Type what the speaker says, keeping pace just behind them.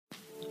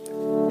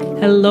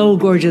Hello,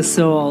 gorgeous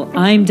soul.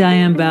 I'm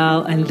Diane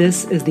Bell, and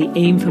this is the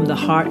Aim from the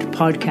Heart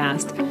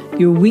podcast,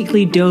 your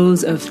weekly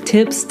dose of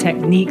tips,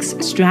 techniques,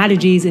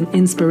 strategies, and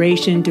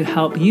inspiration to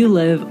help you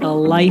live a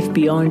life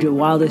beyond your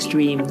wildest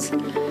dreams.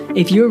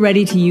 If you're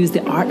ready to use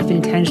the art of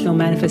intentional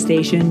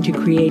manifestation to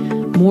create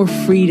more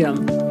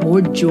freedom, more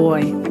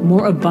joy,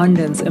 more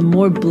abundance, and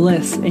more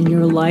bliss in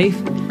your life,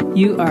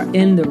 you are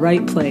in the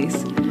right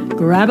place.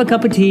 Grab a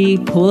cup of tea,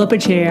 pull up a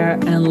chair,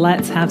 and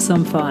let's have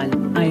some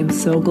fun. I am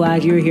so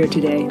glad you're here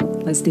today.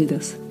 Let's do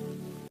this.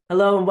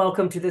 Hello and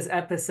welcome to this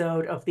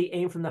episode of the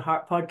Aim from the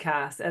Heart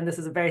podcast. And this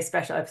is a very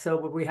special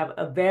episode where we have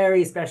a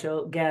very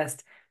special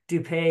guest,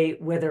 Dupe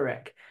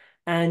Withirick.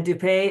 And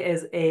Dupe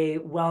is a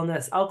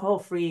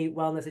alcohol-free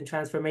wellness and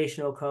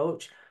transformational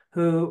coach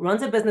who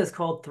runs a business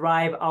called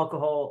Thrive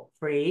Alcohol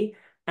Free,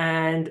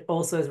 and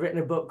also has written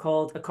a book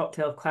called A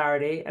Cocktail of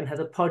Clarity and has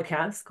a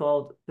podcast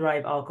called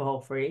Thrive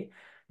Alcohol Free.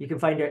 You can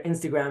find her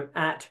Instagram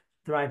at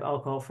Thrive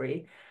Alcohol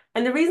Free.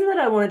 And the reason that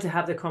I wanted to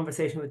have the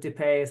conversation with Dupe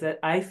is that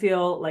I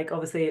feel like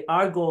obviously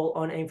our goal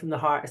on Aim from the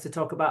Heart is to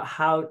talk about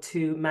how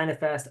to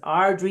manifest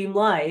our dream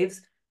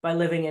lives by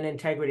living in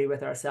integrity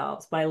with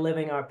ourselves, by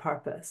living our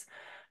purpose.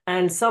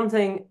 And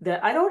something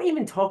that I don't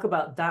even talk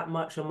about that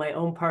much on my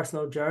own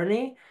personal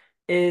journey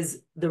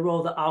is the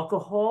role that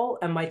alcohol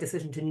and my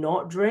decision to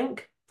not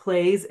drink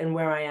plays in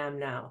where I am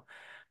now.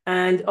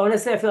 And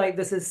honestly, I feel like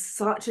this is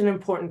such an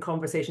important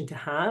conversation to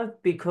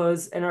have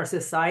because in our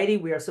society,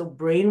 we are so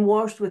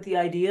brainwashed with the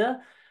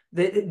idea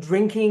that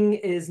drinking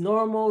is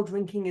normal,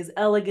 drinking is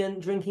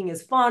elegant, drinking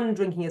is fun,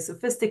 drinking is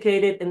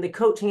sophisticated. In the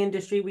coaching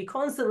industry, we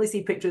constantly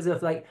see pictures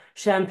of like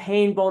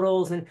champagne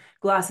bottles and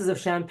glasses of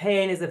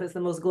champagne as if it's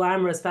the most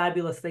glamorous,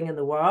 fabulous thing in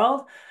the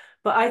world.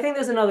 But I think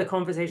there's another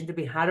conversation to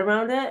be had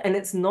around it. And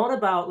it's not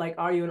about like,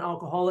 are you an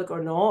alcoholic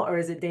or not? Or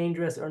is it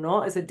dangerous or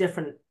not? It's a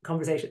different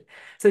conversation.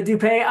 So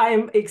Dupe, I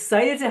am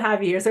excited to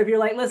have you here. So if you're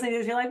like listening to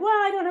this, you're like, well,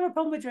 I don't have a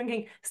problem with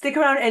drinking. Stick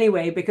around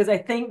anyway, because I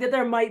think that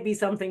there might be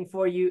something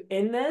for you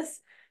in this,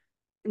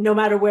 no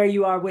matter where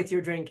you are with your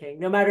drinking,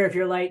 no matter if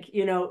you're like,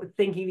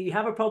 thinking that you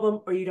have a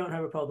problem or you don't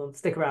have a problem,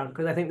 stick around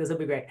because I think this will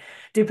be great.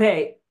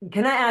 Dupe,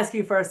 can I ask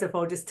you first of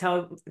all, just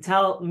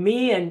tell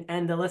me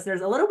and the listeners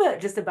a little bit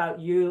just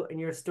about you and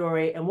your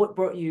story and what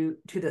brought you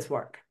to this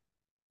work?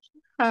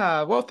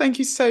 Well, thank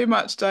you so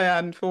much,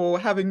 Diane, for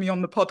having me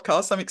on the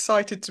podcast. I'm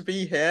excited to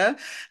be here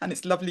and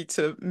it's lovely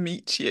to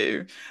meet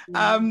you.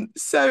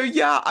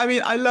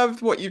 I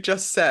loved what you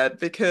just said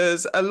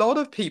because a lot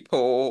of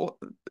people,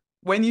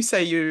 when you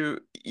say you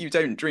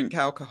don't drink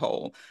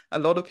alcohol, a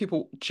lot of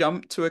people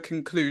jump to a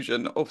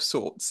conclusion of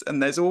sorts,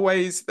 and there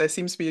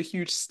seems to be a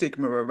huge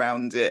stigma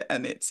around it,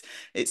 and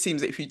it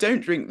seems that if you don't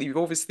drink, you've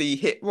obviously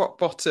hit rock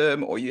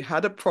bottom, or you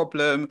had a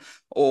problem,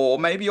 or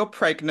maybe you're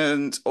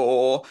pregnant,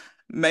 or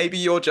maybe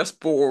you're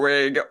just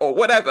boring, or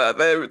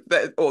whatever.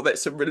 Or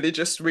that's a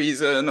religious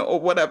reason, or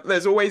whatever.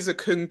 There's always a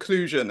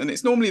conclusion, and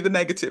it's normally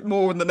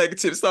more on the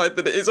negative side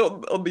than it is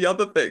on the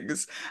other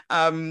things.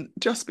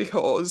 Just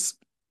because,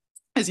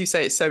 as you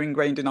say, it's so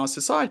ingrained in our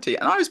society.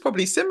 And I was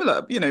probably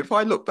similar. If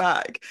I look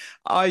back,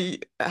 I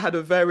had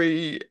a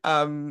very,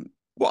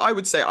 I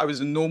would say I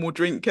was a normal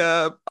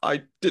drinker.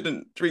 I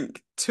didn't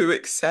drink to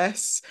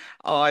excess.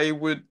 I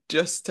would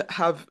just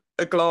have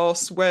a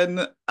glass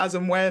as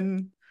and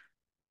when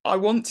I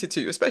wanted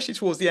to, especially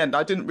towards the end.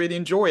 I didn't really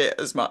enjoy it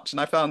as much.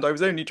 And I found I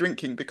was only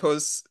drinking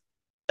because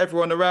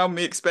everyone around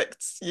me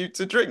expects you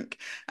to drink.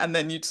 And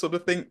then you'd sort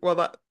of think, well,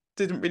 that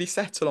didn't really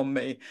settle on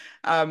me.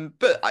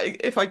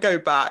 If I go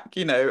back,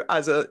 in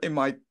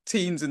my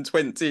teens and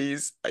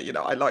 20s,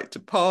 I like to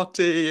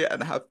party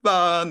and have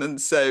fun.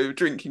 And so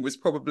drinking was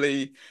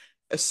probably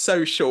a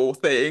social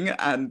thing.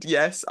 And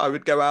yes, I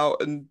would go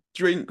out and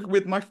drink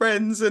with my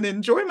friends and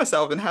enjoy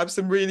myself and have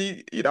some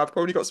really, I've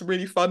probably got some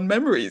really fun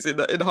memories in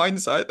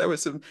hindsight. There were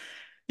some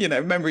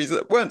memories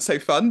that weren't so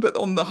fun, but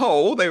on the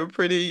whole, it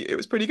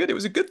was pretty good. It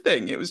was a good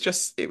thing. It was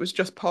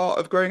just part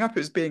of growing up. It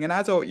was being an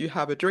adult, you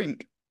have a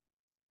drink.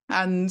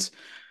 And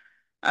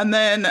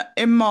then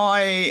in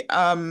my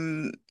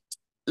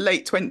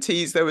late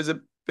 20s, there was a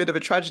bit of a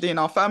tragedy in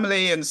our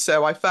family. And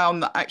so I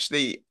found that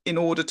actually, in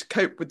order to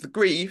cope with the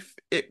grief,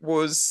 it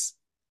was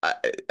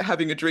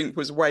having a drink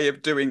was a way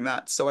of doing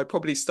that. So I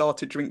probably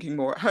started drinking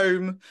more at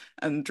home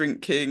and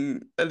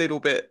drinking a little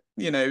bit,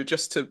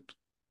 just to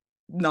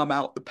numb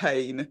out the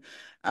pain.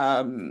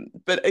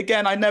 But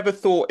again, I never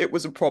thought it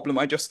was a problem.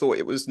 I just thought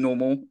it was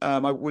normal.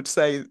 I would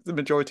say the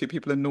majority of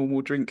people are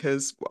normal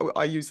drinkers.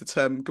 I use the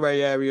term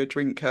grey area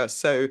drinker.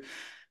 So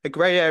a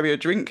grey area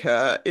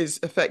drinker is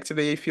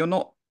effectively, if you're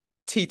not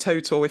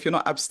teetotal, if you're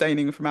not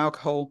abstaining from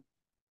alcohol,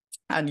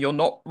 and you're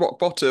not rock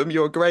bottom,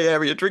 you're a grey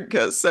area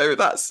drinker. So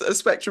that's a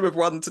spectrum of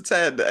 1 to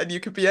 10, and you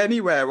could be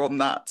anywhere on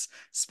that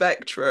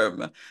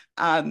spectrum.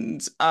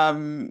 And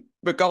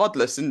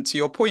regardless, and to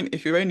your point,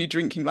 if you're only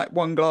drinking like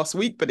 1 glass a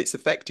week, but it's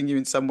affecting you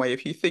in some way,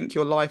 if you think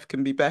your life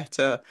can be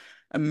better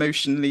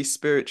emotionally,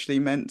 spiritually,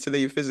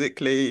 mentally,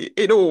 physically,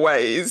 in all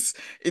ways,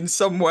 in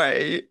some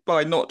way,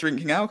 by not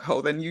drinking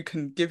alcohol, then you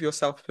can give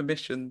yourself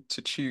permission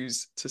to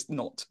choose to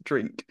not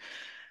drink.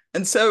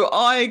 And so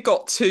I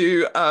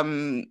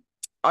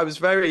was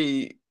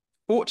very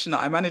fortunate.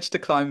 I managed to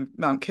climb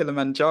Mount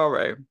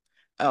Kilimanjaro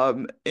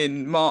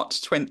in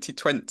March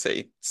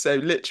 2020. So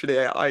literally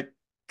I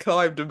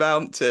climbed a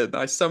mountain.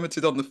 I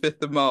summited on the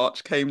 5th of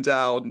March, came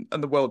down,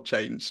 and the world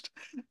changed.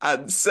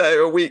 And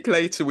so a week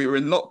later we were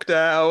in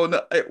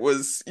lockdown. It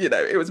was,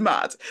 it was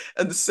mad.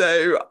 And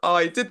so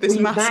I did Were this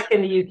you massive back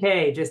in the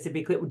UK, just to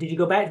be clear? Did you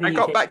go back to the I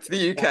got UK? back to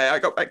the UK. I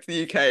got back to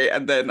the UK,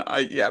 and then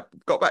yeah,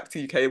 got back to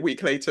the UK. A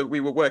week later,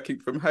 we were working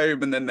from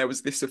home, and then there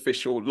was this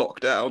official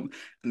lockdown,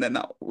 and then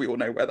we all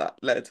know where that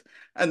led.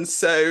 And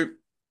so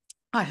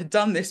I had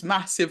done this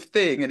massive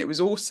thing, and it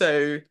was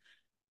also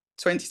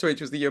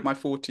 2020 was the year of my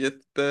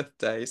 40th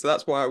birthday, so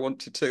that's why I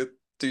wanted to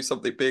do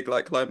something big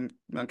like climb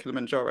Mount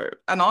Kilimanjaro.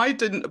 And I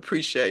didn't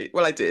appreciate,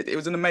 well, I did. It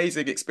was an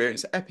amazing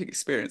experience, epic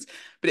experience,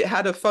 but it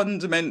had a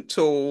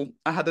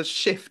I had a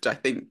shift, I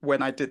think,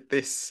 when I did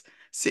this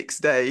 6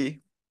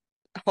 day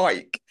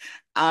hike.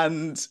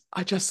 And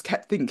I just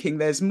kept thinking,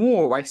 there's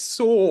more. I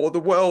saw the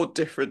world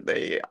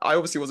differently. I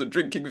obviously wasn't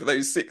drinking for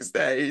those 6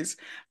 days.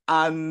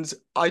 And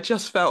I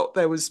just felt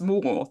there was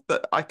more,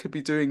 that I could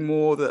be doing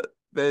more,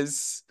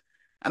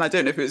 and I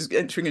don't know if it was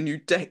entering a new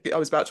decade, I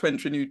was about to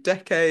enter a new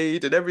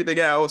decade and everything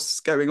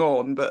else going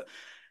on. But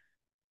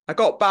I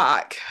got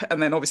back,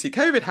 and then obviously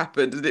COVID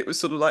happened, and it was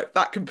sort of like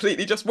that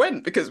completely just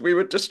went because we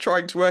were just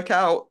trying to work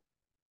out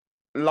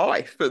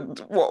life and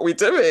what we're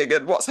doing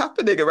and what's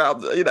happening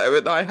around,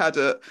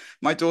 and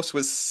my daughter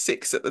was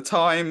 6 at the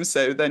time,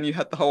 so then you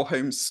had the whole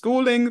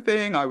homeschooling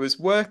thing. I was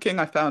working.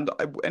 I found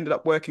I ended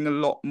up working a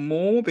lot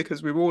more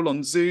because we were all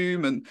on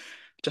Zoom, and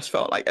just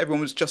felt like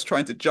everyone was just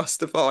trying to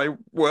justify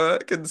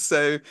work. And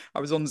so I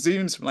was on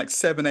Zooms from like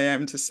 7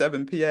 a.m. to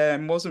 7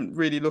 p.m, wasn't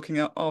really looking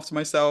after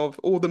myself.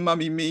 All the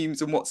mummy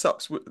memes and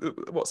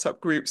WhatsApp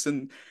groups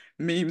and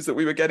memes that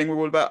we were getting were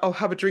all about, oh,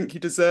 have a drink, you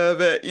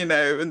deserve it,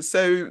 and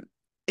so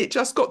it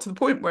just got to the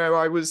point where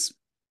I was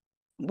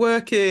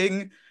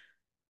working,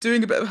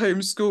 doing a bit of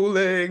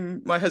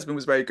homeschooling. My husband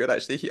was very good,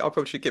 actually. I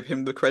probably should give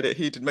him the credit.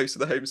 He did most of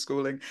the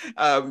homeschooling.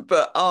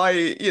 But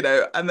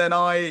and then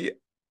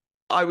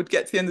I would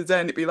get to the end of the day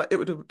and it'd be like, it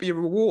would be a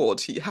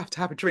reward. You have to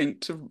have a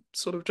drink to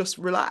sort of just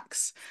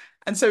relax.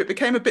 And so it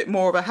became a bit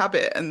more of a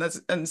habit.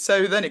 And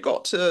so then it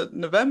got to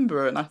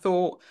November, and I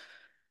thought,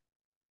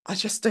 I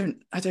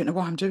don't know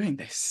why I'm doing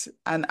this.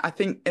 And I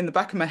think in the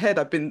back of my head,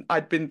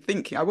 I'd been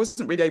thinking I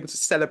wasn't really able to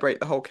celebrate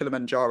the whole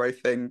Kilimanjaro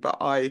thing, but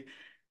I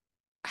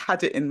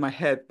had it in my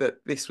head that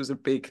this was a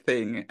big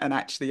thing. And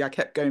actually I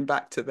kept going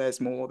back to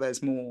there's more,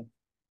 there's more.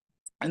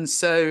 And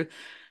so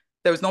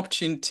there was an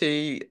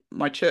opportunity.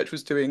 My church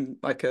was doing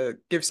like a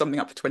give something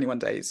up for 21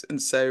 days.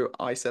 And so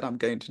I said, I'm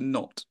going to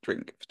not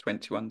drink for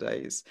 21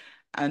 days.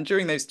 And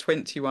during those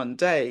 21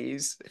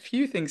 days, a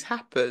few things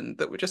happened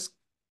that were just,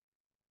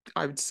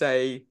 I would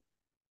say,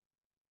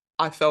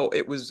 I felt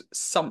it was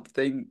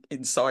something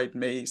inside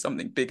me,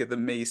 something bigger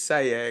than me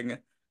saying,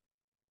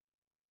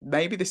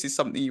 maybe this is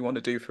something you want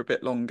to do for a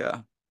bit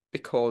longer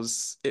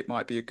because it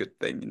might be a good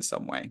thing in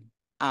some way.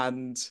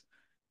 And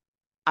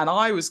and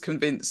I was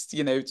convinced,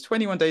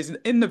 21 days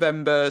in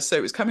November, so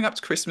it was coming up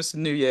to Christmas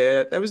and New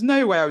Year. There was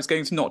no way I was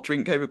going to not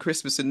drink over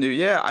Christmas and New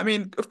Year. I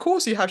mean, of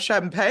course, you have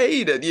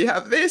champagne and you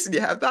have this and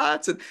you have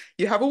that and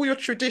you have all your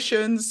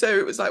traditions. So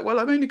it was like, well,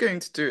 I'm only going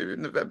to do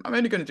November. I'm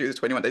only going to do the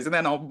 21 days, and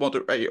then I'll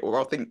moderate, or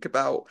I'll think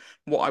about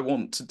what I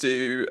want to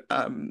do,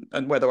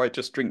 and whether I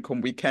just drink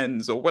on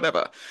weekends or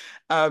whatever.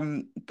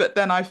 But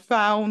then I've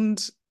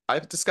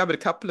discovered a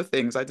couple of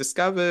things. I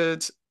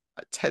discovered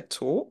TED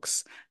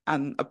Talks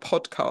and a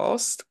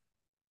podcast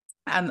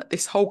and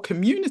this whole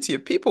community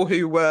of people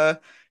who were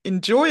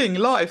enjoying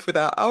life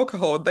without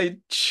alcohol.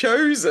 They'd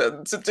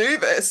chosen to do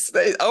this.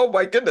 Oh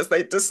my goodness,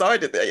 they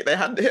decided they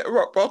hadn't hit a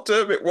rock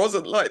bottom. It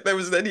wasn't like there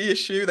was any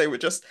issue. They were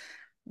just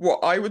what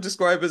I would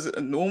describe as a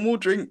normal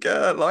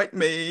drinker like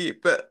me,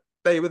 but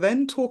they were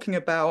then talking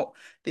about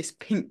this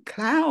pink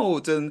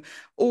cloud and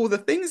all the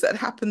things that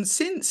had happened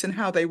since, and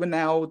how they were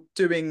now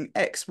doing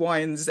X, Y,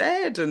 and Z,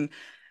 and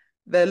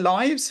their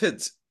lives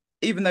had,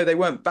 even though they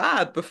weren't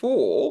bad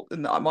before,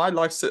 and my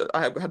life,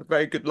 I had a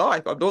very good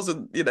life. I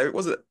wasn't, it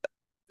wasn't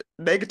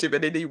negative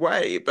in any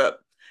way,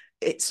 but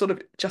it sort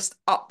of just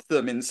upped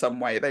them in some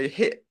way. They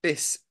hit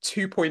this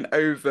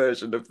 2.0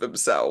 version of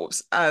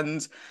themselves.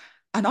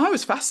 And I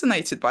was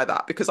fascinated by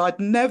that because I'd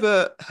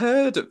never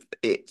heard of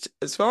it.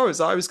 As far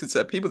as I was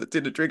concerned, people that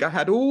didn't drink, I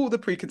had all the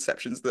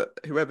preconceptions that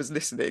whoever's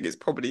listening is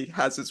probably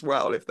has as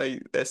well, if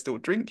they're still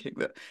drinking,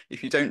 that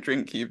if you don't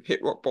drink, you've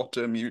hit rock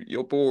bottom,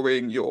 you're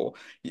boring,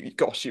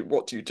 gosh,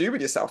 what do you do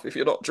with yourself if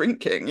you're not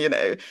drinking?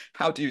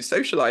 How do you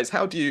socialize?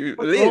 How do you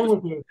What's wrong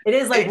live? with you? It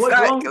is like, what's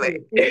wrong with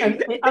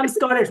Exactly. you? I'm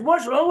Scottish.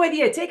 What's wrong with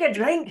you? Take a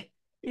drink.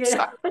 Yeah.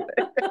 Exactly.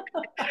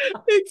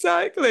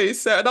 Exactly.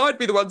 So, and I'd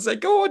be the one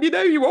saying, "Go on,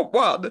 you want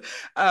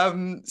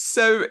one."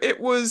 So it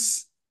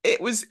was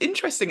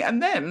interesting.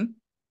 And then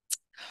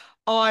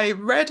I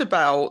read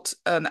about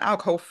an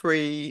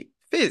alcohol-free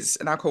fizz,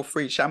 an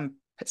alcohol-free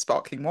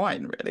sparkling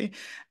wine, really.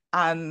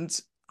 And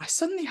I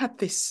suddenly had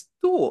this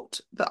thought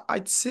that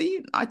I'd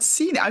seen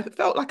it. I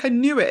felt like I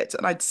knew it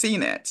and I'd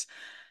seen it.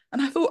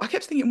 And I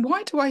kept thinking,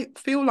 why do I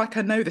feel like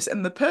I know this?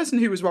 And the person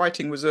who was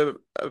writing was a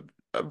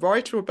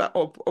writer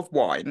of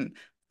wine,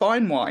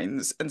 fine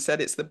wines, and said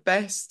it's the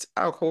best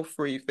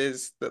alcohol-free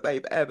fizz that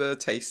they've ever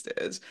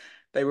tasted.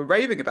 They were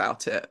raving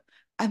about it.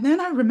 And then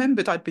I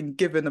remembered I'd been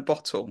given a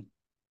bottle.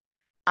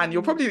 And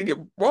you're probably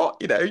thinking,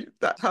 what?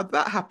 How did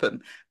that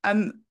happen?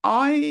 And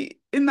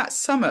in that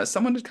summer,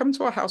 someone had come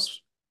to our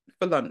house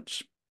for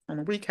lunch on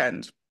a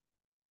weekend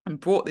and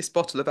brought this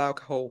bottle of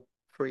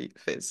alcohol-free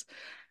fizz.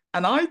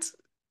 And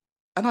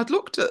I'd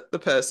looked at the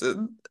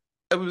person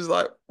and was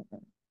like,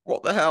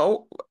 what the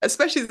hell?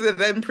 Especially as they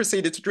then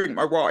proceeded to drink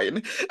my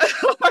wine.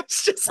 I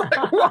was just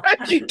like, why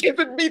have you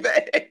given me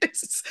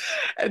this?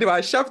 Anyway,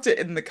 I shoved it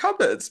in the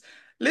cupboard.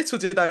 Little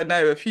did I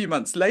know, a few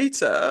months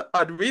later,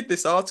 I'd read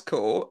this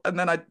article and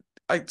then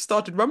I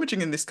started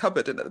rummaging in this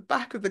cupboard, and at the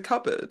back of the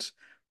cupboard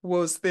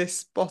was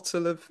this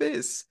bottle of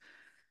fizz.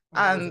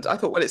 And Amazing. I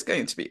thought, well, it's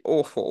going to be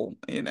awful.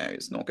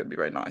 It's not going to be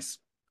very nice.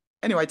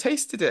 Anyway, I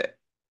tasted it.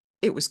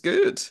 It was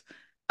good.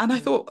 And I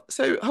thought,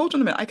 so hold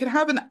on a minute, I can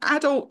have an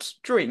adult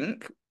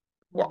drink,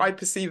 what I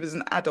perceive as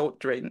an adult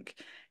drink.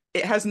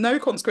 It has no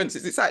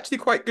consequences. It's actually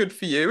quite good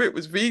for you. It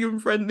was vegan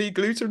friendly,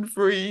 gluten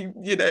free,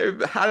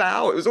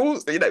 halal. It was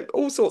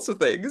all sorts of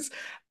things.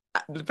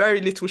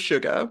 Very little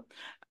sugar.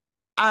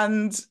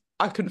 And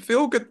I can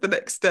feel good the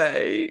next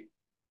day.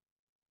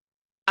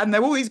 And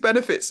there are all these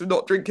benefits of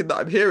not drinking that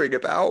I'm hearing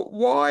about.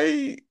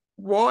 Why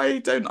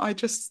don't I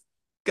just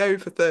go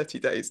for 30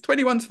 days?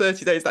 21 to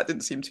 30 days, that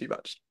didn't seem too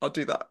much. I'll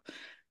do that.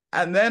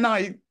 And then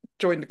I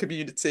joined a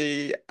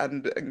community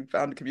and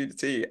found a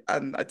community,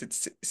 and I did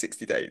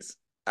 60 days.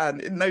 And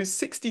in those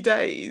 60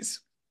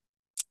 days,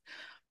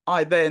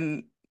 I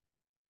then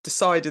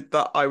decided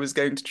that I was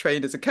going to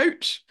train as a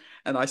coach,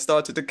 and I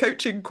started a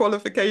coaching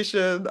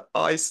qualification.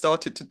 I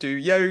started to do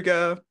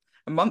yoga.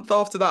 A month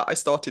after that, I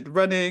started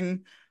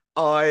running.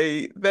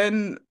 I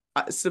then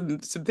some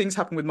things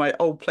happened with my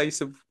old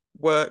place of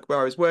work where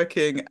I was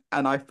working,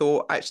 and I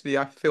thought, actually,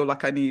 I feel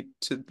like I need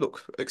to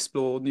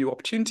explore new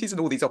opportunities, and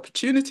all these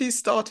opportunities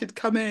started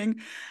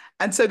coming.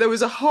 And so there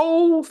was a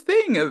whole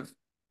thing of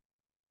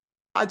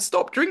I'd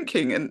stopped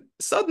drinking, and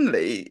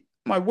suddenly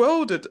my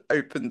world had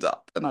opened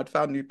up and I'd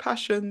found new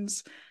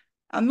passions.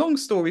 And long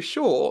story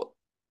short,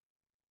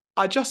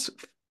 I just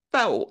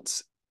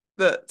felt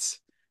that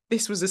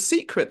this was a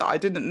secret that I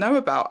didn't know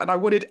about, and I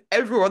wanted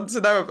everyone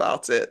to know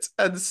about it.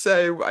 And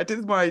so I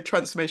did my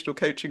transformational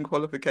coaching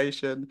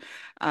qualification,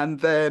 and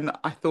then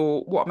I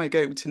thought, what am I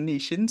going to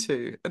niche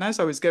into? And as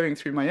I was going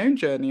through my own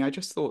journey, I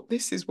just thought,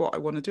 this is what I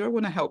want to do. I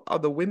want to help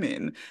other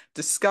women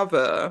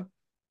discover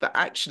that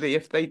actually,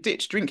 if they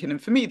ditch drinking,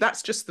 and for me,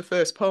 that's just the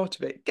first part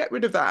of it, get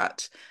rid of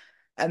that.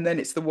 And then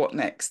it's the what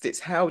next. It's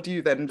how do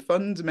you then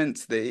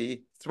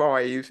fundamentally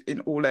thrive in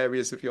all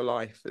areas of your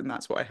life? And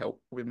that's what I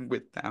help women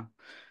with now.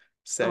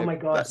 Oh So my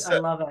gosh, that's I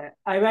love it.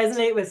 I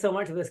resonate with so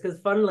much of this because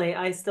funnily,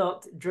 I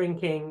stopped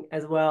drinking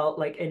as well,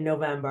 like in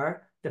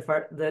November,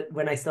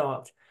 when I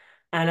stopped.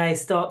 And I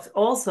stopped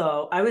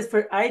also,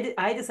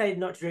 I decided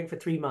not to drink for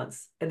 3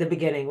 months at the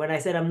beginning when I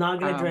said I'm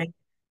not gonna wow, drink,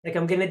 like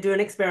I'm gonna do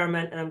an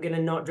experiment and I'm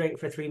gonna not drink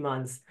for 3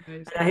 months. And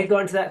I amazing. had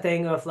gone to that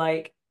thing of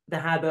like the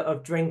habit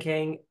of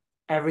drinking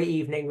every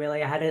evening,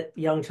 really. I had a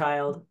young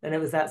child and it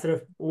was that sort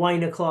of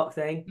 1 o'clock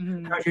thing.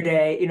 Mhm. How's your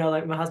day?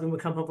 Like my husband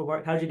would come home from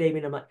work, how's your day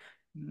been? I'm like,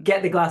 Mhm.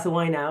 get the glass of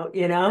wine out,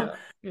 Yeah,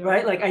 yeah,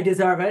 right? Like I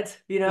deserve it,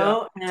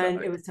 yeah, and it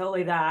totally. was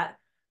totally that.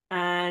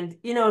 And,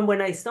 and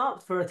when I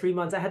stopped for 3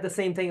 months, I had the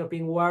same thing of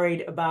being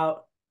worried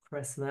about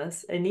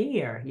Christmas and New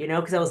Year,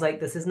 because I was like,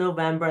 this is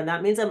November, and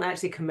that means I'm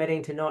actually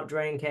committing to not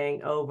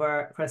drinking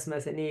over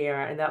Christmas and New Year.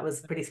 And that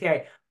was pretty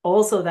scary.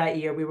 Also, that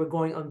year, we were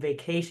going on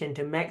vacation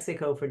to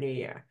Mexico for New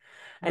Year.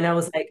 And I Wow.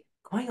 was like,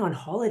 going on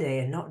holiday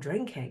and not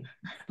drinking.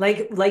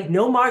 Like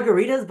no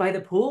margaritas by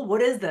the pool.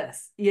 What is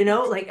this?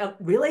 Like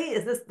really?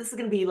 This is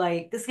gonna be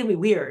like this is gonna be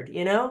weird,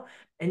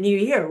 A New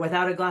Year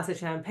without a glass of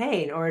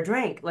champagne or a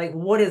drink. Like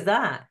what is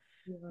that?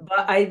 Yeah,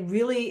 But I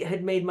really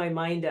had made my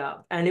mind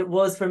up. And it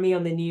was for me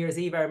on the New Year's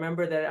Eve. I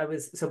remember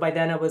that so by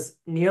then I was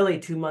nearly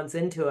 2 months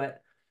into it.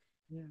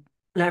 yeah,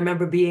 And I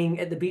remember being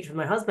at the beach with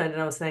my husband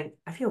and I was saying,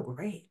 I feel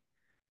great.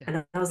 yeah,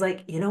 And I was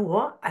like, you know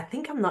what? I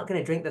think I'm not going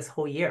to drink this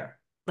whole year.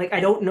 Like,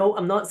 I don't know.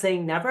 I'm not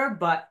saying never,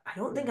 but I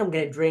don't think yeah. I'm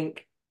going to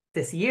drink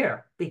this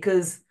year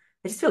because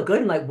I just feel good.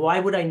 And like, why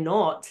would I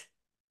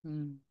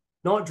Mm.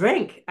 not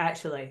drink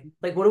actually?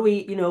 Like, what are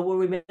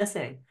we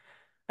missing?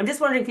 I'm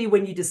just wondering for you,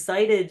 when you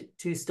decided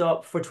to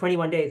stop for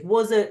 21 days,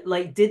 was it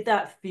like, did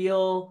that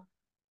feel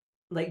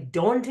like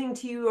daunting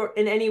to you or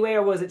in any way?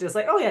 Or was it just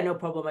like, oh yeah, no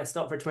problem. I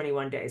stopped for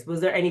 21 days.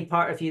 Was there any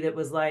part of you that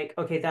was like,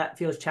 okay, that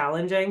feels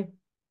challenging?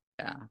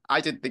 Yeah, I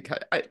didn't think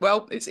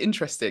well, it's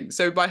interesting.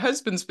 So my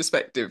husband's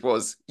perspective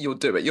was, you'll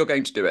do it, you're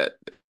going to do it.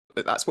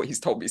 That's what he's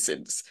told me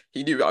since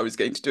he knew I was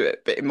going to do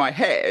it. But in my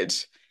head,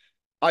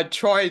 I'd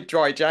tried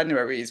dry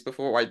Januaries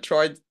before.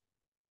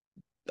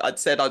 I'd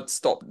said I'd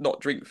stop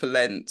not drink for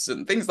Lent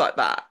and things like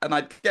that. And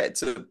I'd get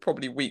to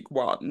probably week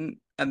one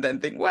and then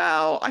think,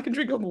 well, I can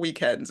drink on the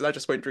weekends and I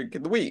just won't drink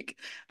in the week.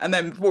 And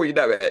then before you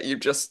know it, you've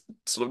just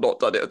sort of not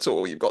done it at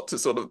all. You've got to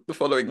sort of the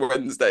following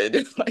Wednesday and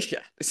you're like,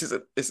 yeah, this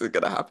isn't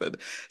gonna happen.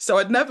 So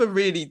I'd never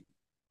really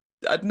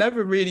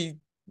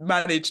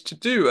managed to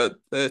do a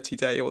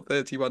 30-day or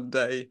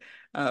 31-day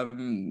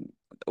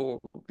or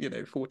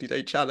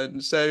 40-day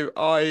challenge. So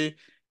I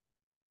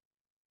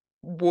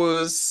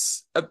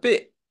was a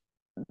bit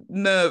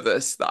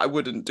nervous that I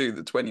wouldn't do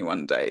the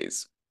 21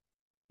 days.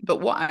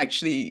 But what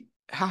actually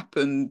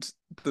happened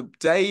the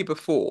day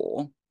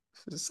before,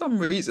 for some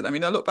reason, I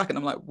mean, I look back and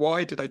I'm like,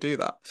 why did I do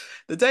that?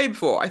 The day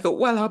before, I thought,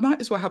 well, I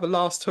might as well have a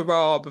last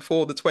hurrah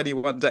before the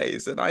 21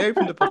 days. And I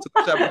opened a bottle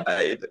of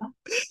champagne.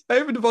 I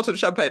opened a bottle of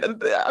champagne.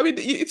 And I mean,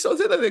 it's sort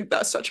of think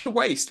that's such a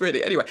waste,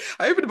 really. Anyway,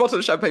 I opened a bottle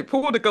of champagne,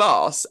 poured a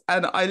glass,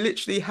 and I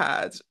literally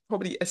had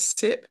probably a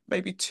sip,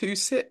 maybe two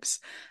sips,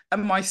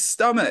 and my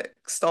stomach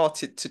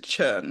started to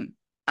churn.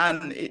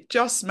 And it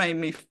just made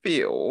me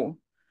feel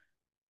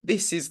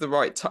this is the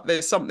right time.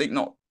 There's something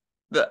not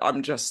that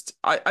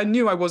I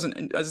knew I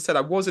wasn't, as I said,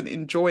 I wasn't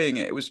enjoying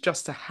it. It was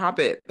just a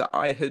habit that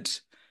I had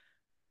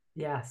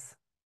Yes.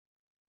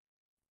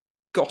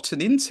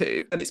 gotten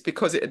into. And it's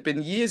because it had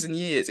been years and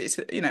years. It's,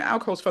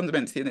 alcohol's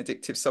fundamentally an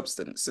addictive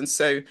substance. And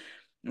so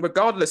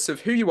regardless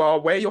of who you are,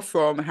 where you're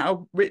from,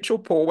 how rich or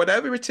poor,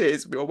 whatever it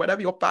is, or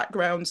whatever your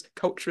background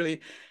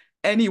culturally,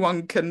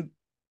 anyone can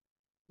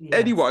Yes.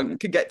 anyone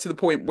can get to the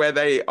point where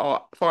they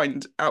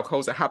find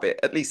alcohol's a habit,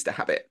 at least a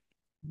habit,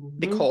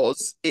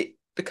 because it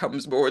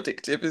becomes more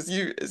addictive as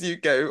you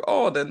go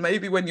on. And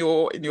maybe when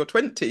you're in your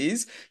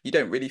 20s you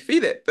don't really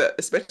feel it, but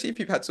especially if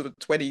you've had sort of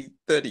 20,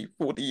 30,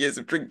 40 years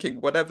of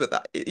drinking, whatever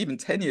that, even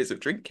 10 years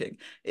of drinking,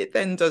 it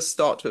then does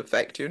start to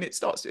affect you, and it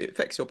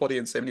affects your body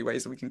in so many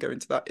ways, and we can go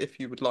into that if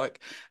you would like.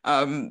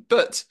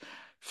 But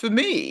for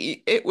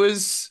me it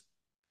was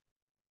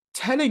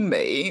telling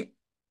me,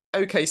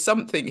 okay,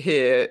 something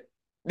here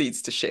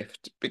needs to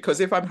shift, because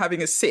if I'm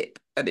having a sip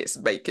and it's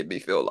making me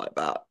feel like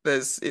that,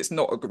 it's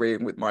not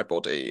agreeing with my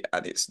body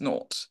and it's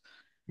not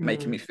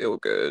making me feel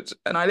good.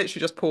 And I literally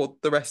just poured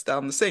the rest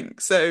down the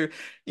sink. So,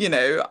 and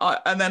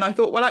then I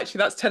thought, well, actually,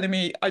 that's telling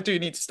me I do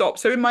need to stop.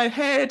 So in my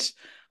head,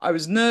 I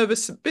was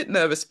nervous, a bit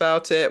nervous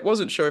about it,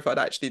 wasn't sure if I'd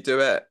actually do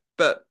it,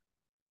 but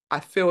I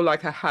feel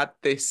like I had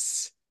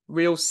this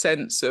real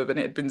sense of, and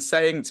it had been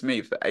saying to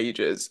me for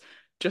ages,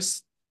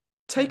 just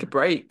take a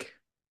break,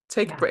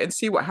 take a break and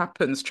see what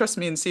happens. Trust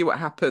me and see what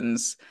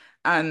happens.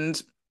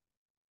 And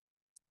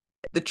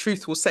the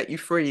truth will set you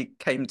free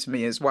came to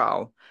me as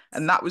well.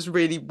 And that was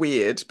really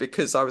weird,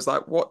 because I was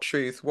like, what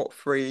truth? What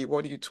free?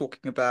 What are you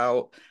talking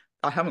about?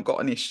 I haven't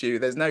got an issue.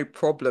 There's no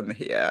problem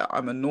here.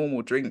 I'm a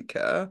normal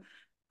drinker.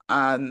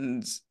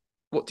 And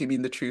what do you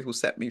mean the truth will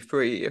set me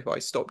free if I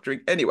stop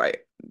drinking? Anyway,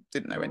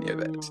 didn't know any of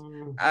it.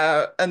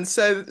 And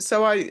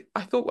so I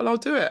thought, well, I'll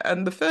do it.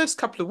 And the first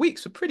couple of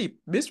weeks were pretty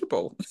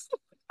miserable,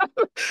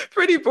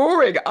 pretty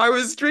boring. I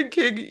was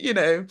drinking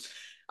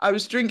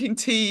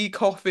tea,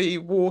 coffee,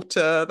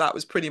 water. That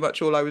was pretty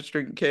much all I was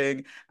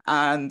drinking.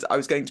 And I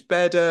was going to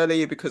bed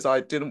early because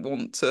I didn't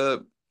want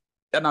to,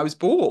 and I was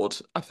bored.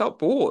 I felt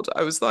bored.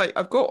 I was like,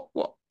 I've got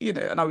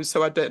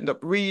so I'd end up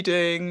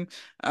reading,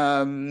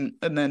 and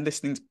then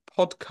listening to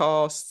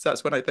podcasts.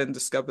 That's when I then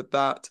discovered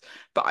that.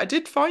 But I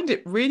did find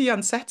it really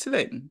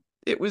unsettling.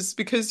 It was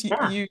because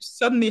you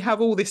suddenly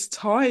have all this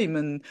time,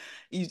 and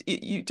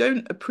you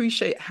don't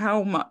appreciate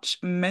how much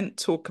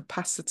mental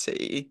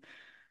capacity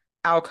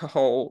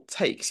alcohol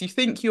takes. You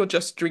think you're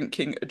just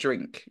drinking a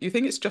drink. You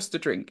think it's just a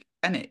drink,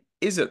 and it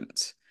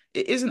isn't.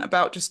 It isn't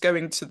about just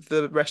going to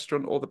the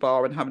restaurant or the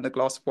bar and having a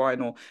glass of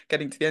wine, or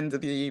getting to the end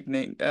of the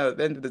evening, the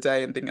end of the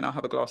day, and thinking I'll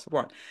have a glass of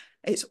wine.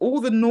 It's all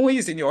the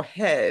noise in your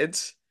head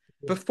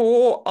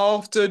before,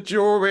 after,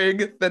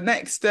 during, the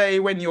next day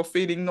when you're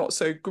feeling not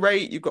so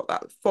great. You've got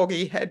that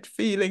foggy head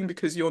feeling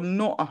because you're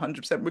not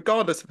 100%,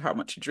 regardless of how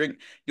much you drink,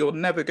 you're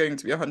never going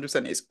to be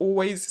 100%. It's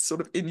always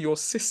sort of in your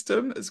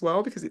system as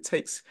well, because it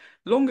takes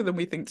longer than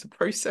we think to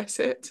process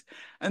it.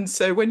 And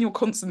so when you're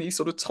constantly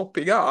sort of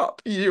topping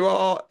up, you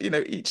are,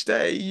 each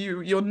day,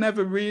 you're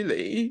never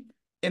really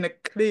in a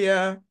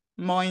clear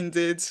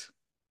minded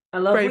I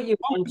love frame what you of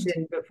mind.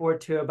 mentioned before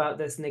too about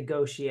this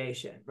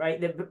negotiation,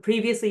 right? That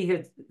previously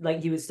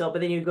you would stop, but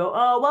then you'd go,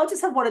 oh, well, I'll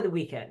just have one at the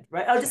weekend,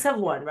 right? I'll just have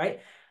one,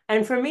 right?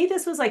 And for me,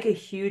 this was like a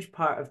huge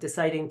part of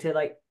deciding to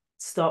like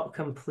stop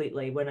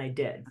completely when I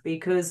did,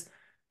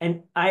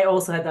 and I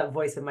also had that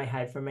voice in my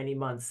head for many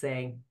months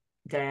saying,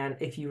 Diane,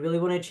 if you really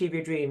want to achieve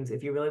your dreams,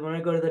 if you really want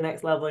to go to the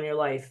next level in your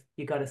life,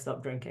 you got to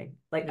stop drinking.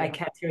 Like I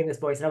kept hearing this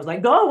voice and I was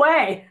like, go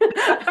away.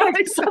 Like,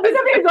 Exactly.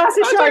 give me a glass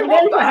of I don't Chardonnay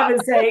want for that.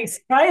 heaven's sakes,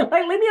 right?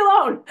 Like leave me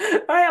alone.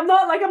 Right? I'm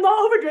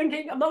not over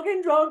drinking. I'm not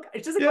getting drunk.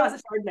 It's just a glass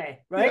of Chardonnay,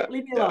 right?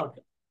 Leave me alone.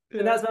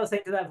 And that's what I was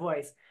saying to that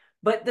voice.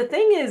 But the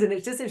thing is, and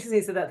it's just interesting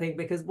you said that thing,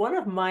 because one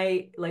of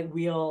my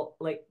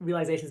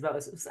realizations about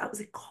this was I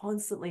was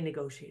constantly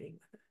negotiating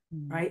with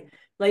it, right?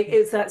 Like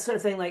it's that sort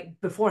of thing,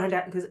 like beforehand,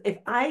 because if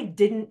I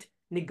didn't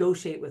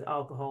negotiate with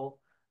alcohol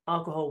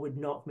would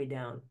knock me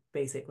down,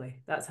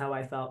 basically. That's how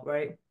I felt,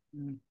 right?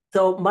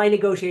 So my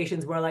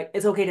negotiations were like,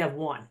 it's okay to have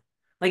one,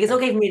 Like it's Yeah.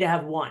 okay for me to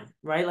have one,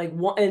 right? Like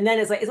one, and then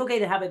it's like it's okay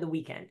to have it the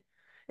weekend.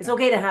 It's Yeah.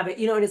 okay to have it,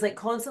 and it's like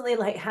constantly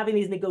like having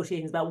these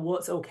negotiations about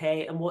what's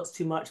okay and what's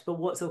too much, but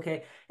what's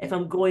okay. If Yeah.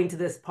 I'm going to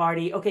this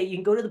party, okay, you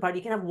can go to the party,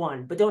 you can have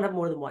one, but don't have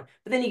more than one.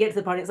 But then you get to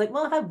the party, it's like,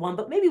 well, I've had one,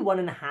 but maybe one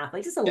and a half,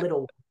 like just a Yeah.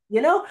 little,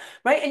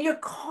 right? And you're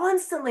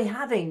constantly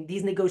having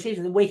these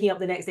negotiations and waking up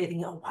the next day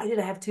thinking, oh, why did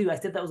I have two? I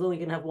said that I was only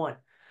gonna have one.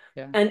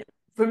 Yeah. And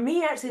for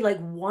me, actually, like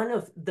one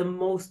of the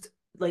most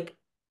like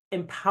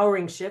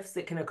empowering shifts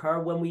that can occur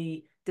when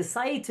we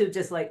decide to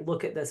just like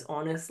look at this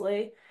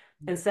honestly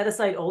and set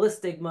aside all the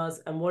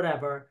stigmas and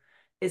whatever,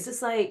 it's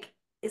just like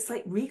it's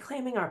like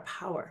reclaiming our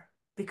power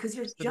because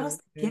you're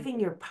just Absolutely. giving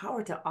your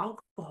power to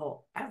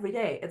alcohol every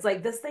day. It's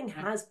like this thing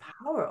Yeah. has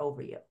power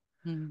over you.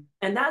 Mm.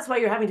 And that's why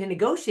you're having to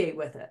negotiate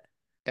with it.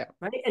 Yeah.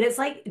 Right. And it's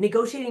like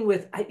negotiating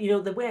with,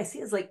 the way I see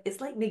it is like, it's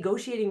like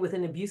negotiating with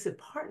an abusive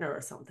partner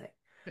or something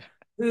Yeah.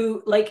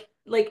 who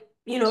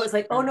it's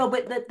like, oh no,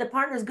 but the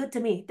partner's good to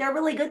me. They're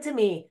really good to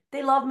me.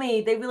 They love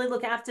me. They really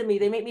look after me.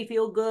 They make me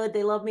feel good.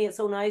 They love me. It's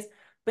so nice.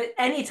 But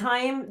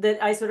anytime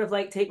that I sort of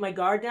like take my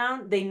guard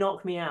down, they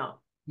knock me out.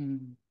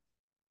 Mm.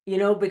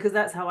 Because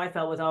that's how I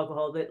felt with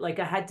alcohol. That like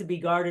I had to be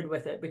guarded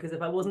with it because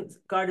if I wasn't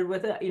guarded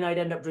with it, I'd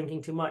end up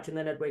drinking too much and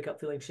then I'd wake up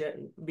feeling shit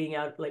and being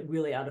out like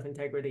really out of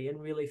integrity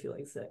and really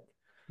feeling sick,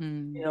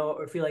 Mm.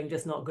 or feeling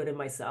just not good in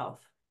myself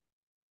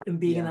and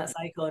being in Yeah. that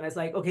cycle. And it's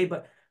like, okay,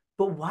 but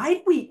why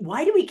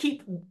do we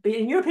keep,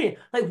 in your opinion,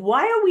 like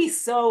why are we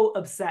so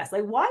obsessed?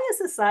 Like why is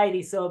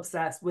society so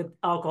obsessed with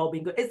alcohol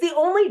being good? It's the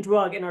only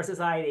drug in our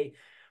society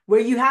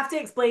where you have to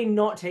explain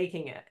not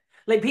taking it.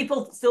 Like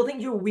people still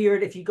think you're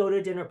weird if you go to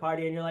a dinner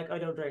party and you're like, I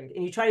don't drink.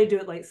 And you try to do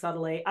it like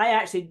subtly. I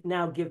actually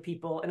now give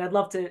people, and I'd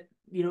love to,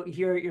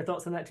 hear your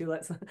thoughts on that too.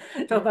 Let's talk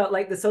Yeah. about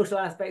like the social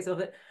aspects of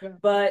it. Yeah.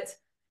 But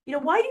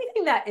why do you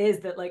think that is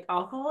that like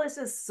alcohol is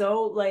just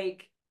so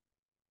like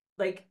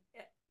like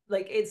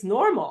it's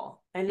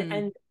normal and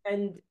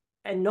Mm.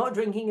 and not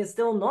drinking is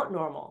still not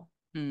normal.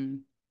 Mm.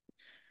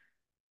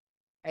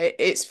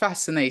 It's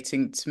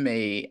fascinating to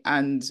me,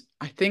 and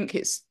I think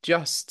it's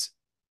just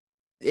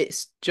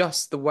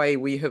the way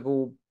we have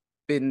all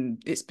been.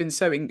 It's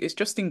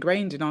just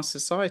ingrained in our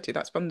society.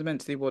 That's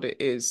fundamentally what it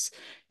is.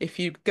 If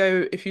you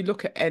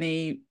look at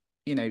any,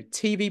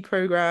 TV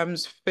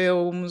programs,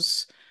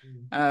 films,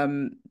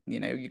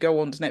 you go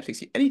on to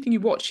Netflix, anything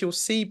you watch, you'll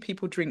see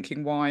people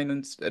drinking wine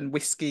and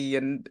whiskey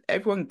and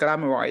everyone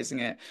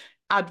glamorizing it.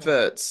 Yeah.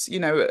 Adverts,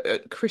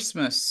 at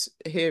Christmas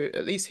here,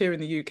 at least here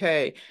in the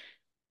UK,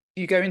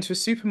 you go into a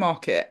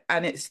supermarket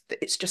and it's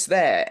just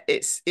there.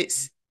 It's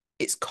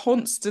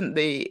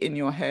constantly in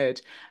your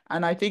head.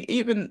 And I think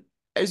even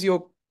as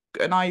you're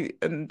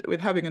and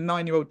with having a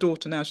 9-year-old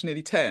daughter now, she's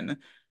nearly 10,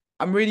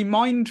 I'm really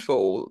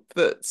mindful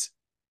that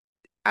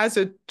as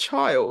a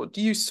child,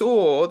 you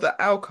saw that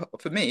alcohol,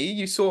 for me,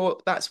 you saw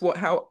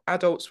how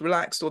adults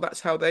relaxed, or that's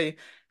how they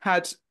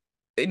had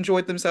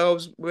enjoyed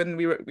themselves when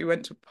we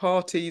went to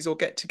parties or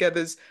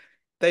get-togethers.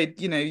 They,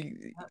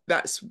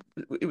 that's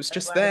it was That's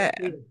just why I there.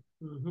 went too.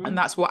 Mm-hmm. And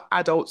that's what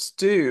adults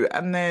do.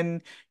 And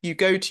then you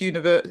go to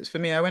university. For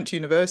me, I went to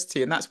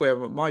university, and that's where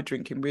my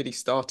drinking really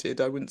started.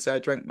 I wouldn't say I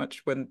drank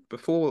much when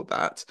before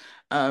that.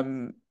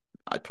 Um,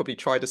 I'd probably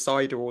tried a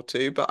cider or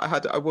two, but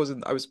I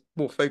was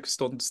more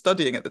focused on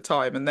studying at the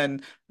time. And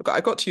then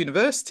I got to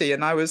university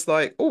and I was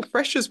like, oh,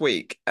 Freshers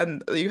Week.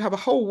 And you have a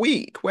whole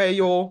week where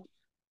you're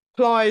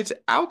applied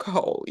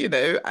alcohol,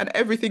 and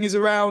everything is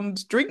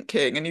around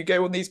drinking, and you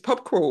go on these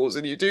pub crawls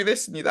and you do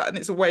this and you that, and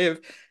it's a way of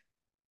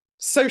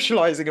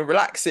socializing and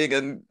relaxing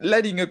and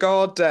letting your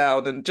guard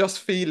down and just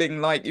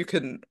feeling like you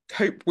can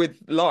cope with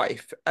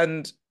life.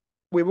 And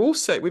we've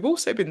also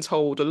been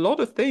told a lot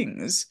of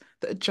things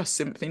that are just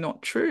simply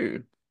not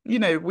true.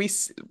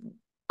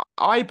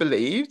 I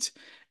believed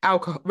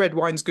red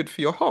wine's good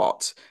for your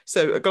heart,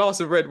 so a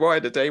glass of red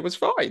wine a day was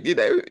fine,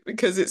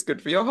 because it's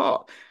good for your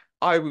heart.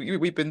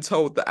 We've been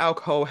told that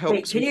alcohol Wait,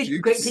 helps can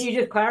reduce. you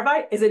just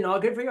clarify? Is it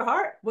not good for your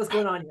heart? What's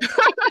going on here?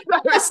 No,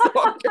 it's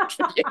not good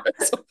for you.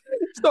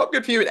 It's not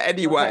good for you in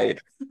any Okay. way.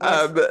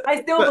 That's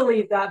I still But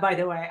believe that, by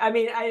the way. I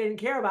mean, I didn't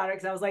care about it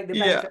because I was like, the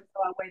yeah, benefits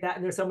outweigh that,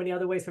 and there's so many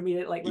other ways for me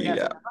to like look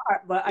after yeah. my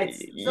heart. But I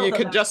still You thought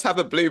can that. just have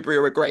a blueberry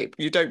or a grape.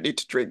 You don't need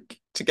to drink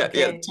to get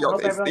the Okay, I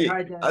hope it's everyone the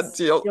heard this.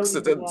 You don't need the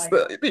antioxidants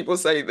wine. that people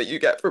say that you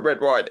get from red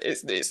wine.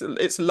 It's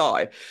a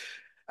lie.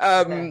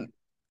 Okay. Um,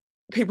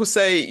 People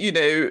say,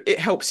 it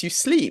helps you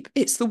sleep.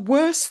 It's the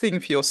worst thing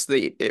for your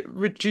sleep. It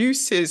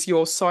reduces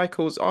your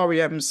cycles,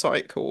 REM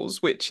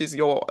cycles, which is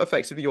your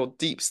effectively your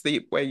deep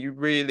sleep where you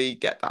really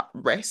get that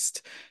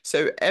rest.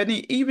 So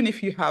even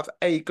if you have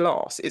a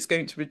glass, it's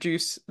going to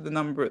reduce the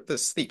number of the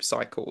sleep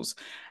cycles.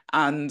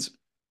 And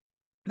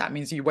that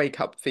means you wake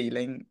up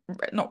feeling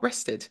not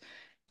rested.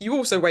 You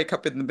also wake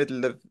up in the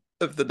middle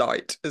of the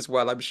night as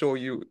well. I'm sure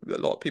a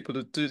lot of people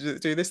do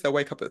this. They'll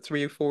wake up at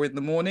 3 or 4 in the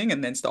morning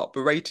and then start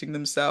berating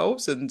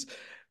themselves and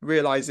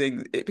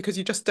realizing it because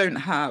you just don't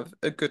have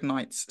a good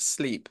night's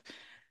sleep.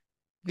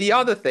 The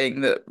other thing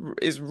that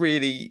is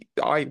really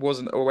I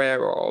wasn't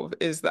aware of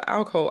is that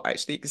alcohol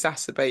actually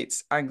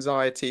exacerbates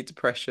anxiety,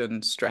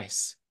 depression,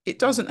 stress. it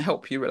doesn't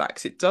help you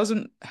relax. It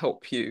doesn't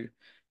help you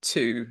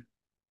to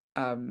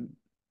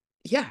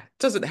yeah, it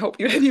doesn't help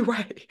you in any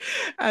way.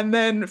 And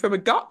then from a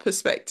gut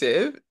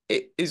perspective,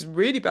 it is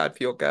really bad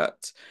for your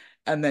gut.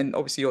 And then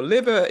obviously your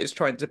liver is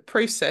trying to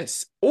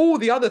process all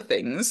the other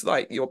things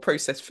like your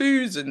processed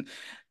foods and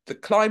the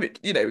climate,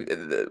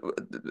 the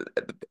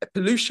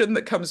pollution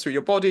that comes through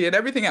your body and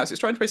everything else. It's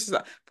trying to process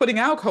that. Putting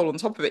alcohol on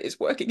top of it is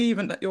working,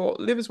 even your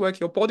liver's working,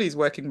 your body's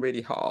working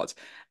really hard.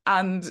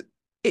 And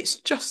it's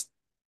just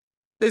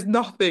there's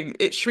nothing,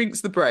 it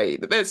shrinks the brain.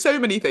 There's so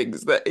many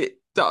things that it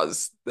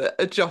does that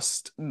are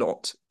just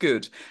not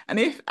good. And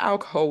if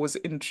alcohol was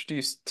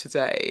introduced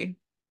today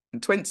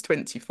in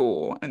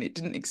 2024 and it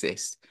didn't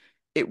exist,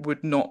 it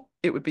would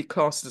be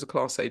classed as a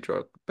class A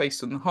drug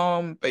based on the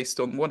harm, based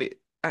on what it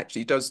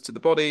actually does to the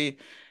body.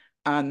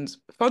 And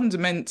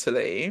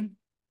fundamentally,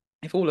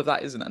 if all of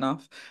that isn't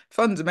enough,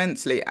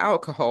 fundamentally,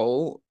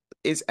 alcohol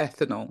is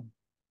ethanol.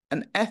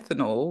 And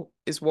ethanol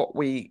is what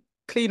we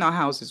clean our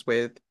houses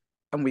with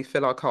and we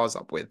fill our cars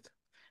up with.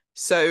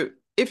 So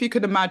if you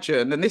can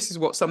imagine, and this is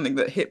something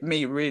that hit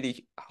me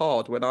really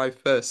hard when I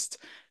first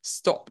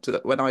stopped,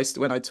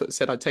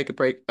 said I'd take a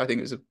break, I think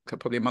it was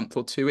probably a month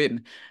or two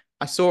in,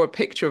 I saw a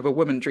picture of a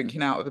woman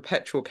drinking out of a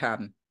petrol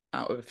can,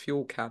 out of a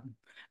fuel can.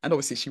 And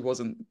obviously she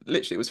wasn't,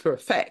 literally it was for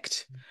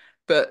effect.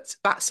 But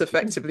that's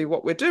effectively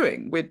what we're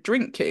doing. We're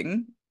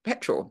drinking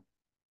petrol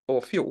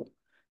or fuel.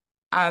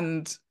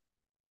 And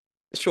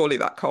surely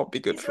that can't be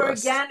good It's for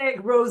us.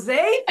 organic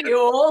rosé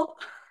fuel.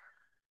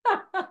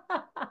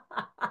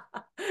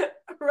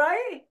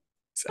 Right?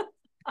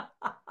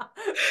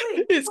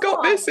 Please, It's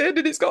got this in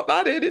and it's got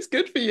that in. It's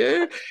good for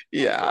you.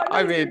 Yeah,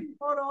 I mean,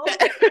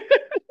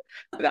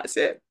 that's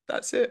it.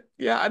 That's it.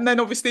 Yeah, and then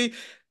obviously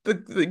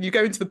you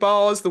go into the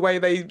bars, the way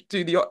they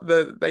do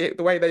the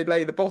way they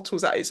lay the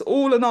bottles out. It's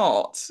all an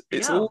art. I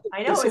know,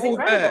 It's it's all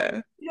incredible.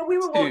 there. We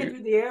were walking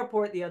through the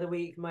airport the other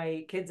week,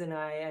 my kids and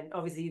I, and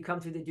obviously you come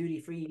through the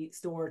duty-free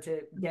store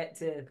to get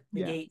to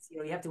the gates.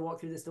 You have to walk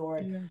through the store,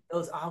 and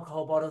those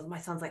alcohol bottles. My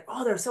son's like,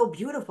 "Oh, they're so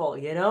beautiful,"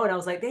 and I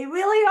was like, "They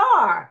really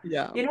are."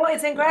 Yeah.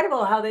 It's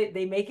incredible how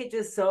they make it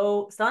just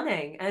so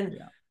stunning. And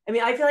I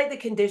mean, I feel like the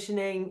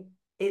conditioning,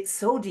 it's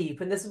so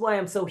deep, and this is why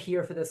I'm so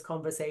here for this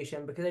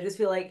conversation, because I just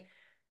feel like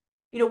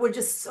we're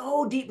just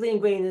so deeply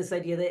ingrained in this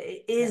idea that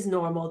it is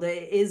normal, that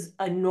it is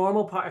a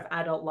normal part of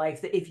adult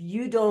life, that if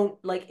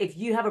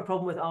you have a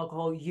problem with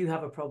alcohol, you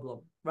have a problem,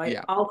 right?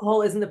 Yeah.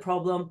 Alcohol isn't the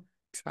problem.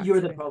 Exactly. You're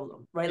the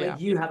problem, right? Yeah.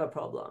 Like you have a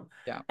problem.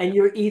 Yeah. And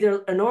you're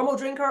either a normal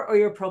drinker or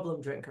you're a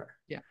problem drinker.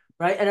 Yeah.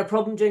 Right. And a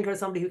problem drinker is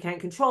somebody who can't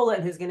control it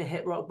and who's going to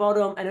hit rock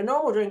bottom. And a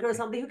normal drinker is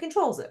somebody who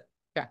controls it.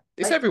 Yeah,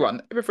 it's right?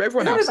 Everyone, for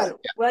everyone it's else.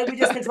 Everybody. Yeah. Well, we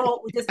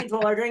just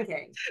control our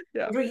drinking.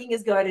 Yeah. And drinking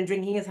is good, and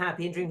drinking is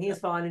happy, and drinking is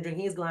fun, and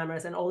drinking is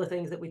glamorous, and all the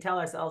things that we tell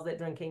ourselves that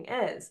drinking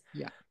is.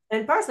 Yeah.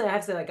 And personally, I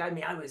have to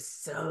say, I was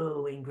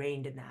so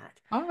ingrained in that.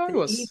 I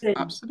was even,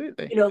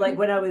 absolutely. Like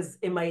when I was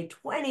in my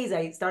 20s,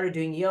 I started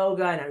doing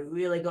yoga, and I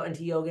really got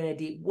into yoga in a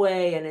deep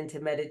way, and into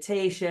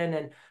meditation,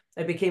 and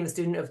I became a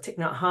student of Thich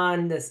Nhat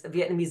Hanh, this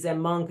Vietnamese Zen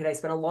monk, and I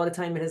spent a lot of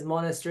time in his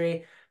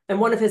monastery. And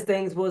one of his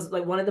things was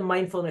like one of the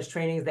mindfulness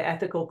trainings, the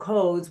ethical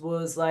codes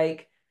was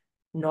like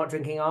not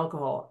drinking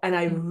alcohol. And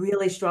I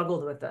really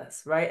struggled with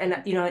this, right? And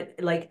I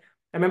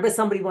remember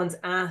somebody once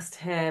asked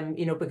him,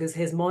 because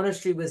his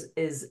monastery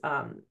is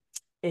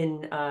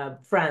in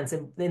France,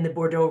 in the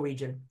Bordeaux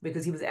region,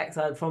 because he was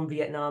exiled from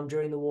Vietnam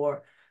during the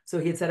war. So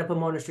he had set up a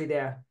monastery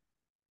there.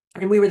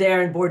 And we were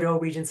there in Bordeaux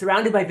region,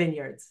 surrounded by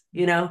vineyards,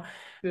 Yeah.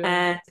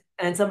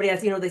 And somebody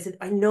asked, they said,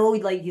 I know,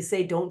 like you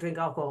say, don't drink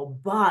alcohol,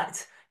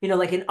 but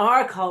like in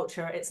our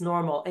culture, it's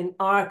normal. In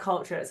our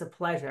culture, it's a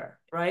pleasure,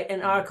 right?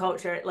 In our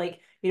culture,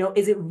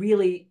 is it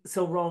really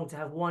so wrong to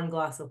have one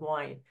glass of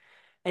wine?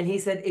 And he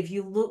said, if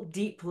you look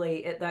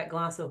deeply at that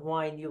glass of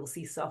wine, you will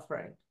see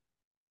suffering.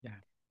 Yeah.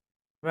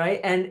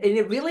 Right. And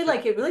it really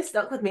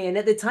stuck with me. And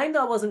at the time,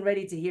 though, I wasn't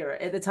ready to hear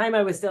it. At the time,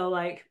 I was still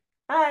like,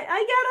 I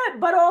get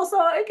it, but also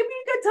it can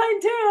be a good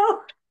time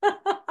too.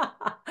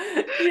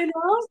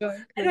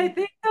 Exactly. And I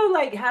think though,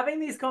 like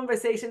having these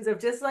conversations of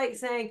just like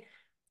saying,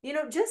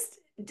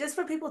 just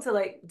for people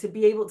to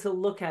be able to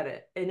look at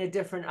it in a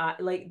different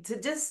like to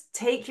just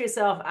take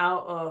yourself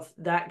out of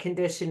that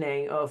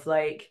conditioning of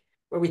like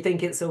where we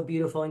think it's so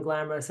beautiful and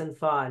glamorous and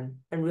fun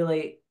and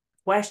really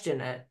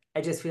question it,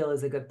 I just feel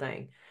is a good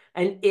thing.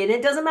 And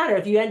it doesn't matter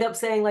if you end up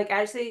saying like,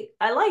 actually,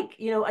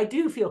 I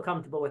do feel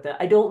comfortable with it.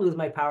 I don't lose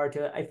my power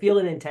to it. I feel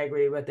an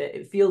integrity with it.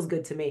 It feels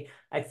good to me.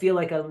 I feel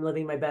like I'm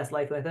living my best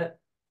life with it.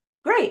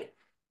 Great.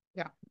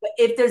 Yeah. But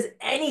if there's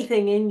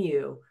anything in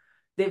you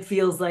that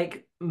feels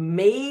like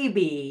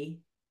maybe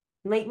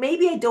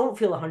I don't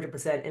feel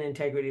 100% in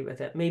integrity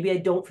with it. Maybe I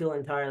don't feel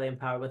entirely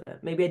empowered with it.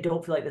 Maybe I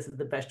don't feel like this is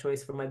the best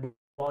choice for my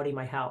body,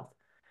 my health.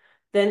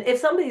 Then if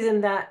somebody's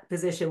in that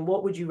position,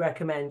 what would you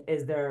recommend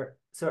is their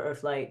sort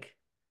of like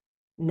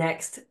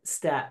next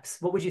steps?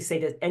 What would you say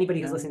to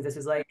anybody who's listening to this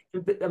who's like,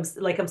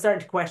 I'm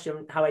starting to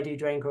question how I do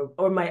drink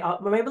or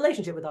my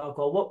relationship with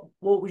alcohol?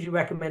 What would you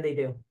recommend they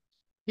do?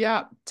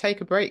 Yeah,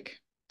 take a break.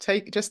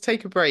 just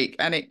take a break.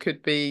 And it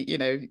could be,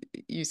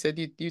 you said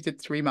you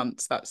did 3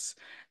 months. That's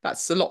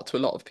a lot to a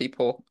lot of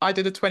people. I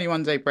did a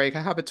 21-day break.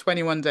 I have a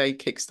 21-day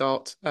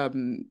kickstart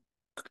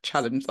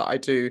challenge that I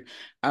do,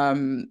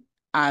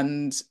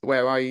 and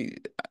where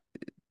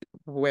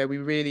we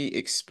really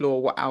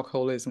explore what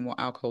alcohol is and what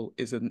alcohol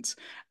isn't,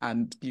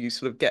 and you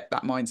sort of get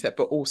that mindset,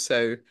 but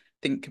also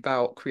think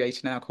about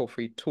creating an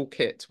alcohol-free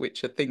toolkit,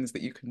 which are things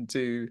that you can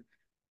do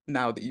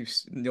now that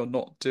you're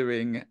not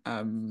doing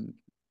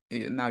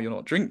now you're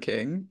not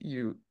drinking.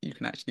 You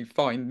can actually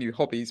find new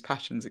hobbies,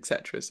 passions,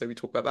 etc. So we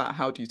talk about that.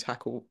 How do you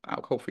tackle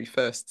alcohol-free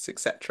firsts,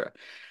 etc.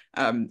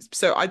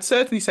 So I'd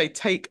certainly say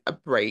take a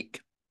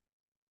break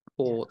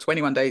for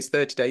 21 days,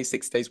 30 days,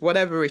 60 days,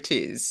 whatever it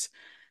is,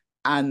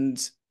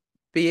 and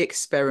be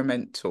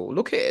experimental.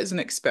 Look at it as an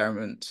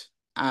experiment,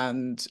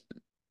 and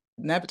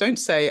don't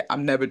say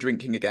I'm never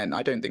drinking again.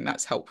 I don't think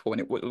that's helpful, and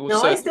it will No,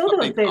 I certainly still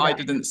not don't think say I that.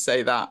 didn't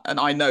say that. And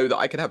I know that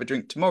I could have a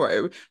drink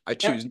tomorrow. I Yep,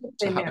 choose not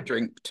to same have a here.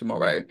 drink Yeah.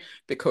 tomorrow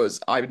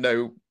because I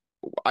know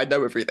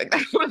everything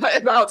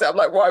about it. I'm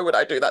like, why would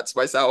I do that to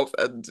myself?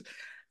 And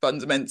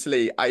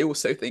fundamentally, I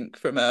also think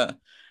from a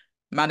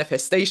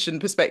manifestation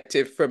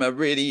perspective, from a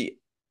really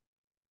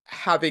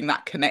having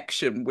that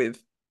connection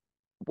with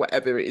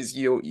whatever it is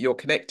you're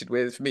connected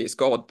with. For me, it's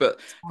God, but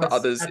Of for course,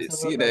 others, it's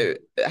absolutely.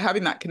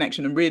 having that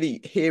connection and really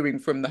hearing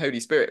from the Holy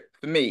Spirit.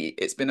 For me,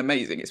 it's been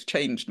amazing. It's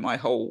changed my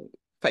whole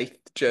faith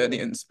journey Absolutely.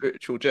 and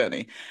spiritual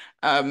journey.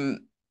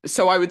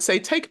 So I would say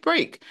take a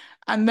break,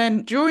 and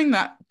then during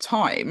that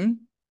time,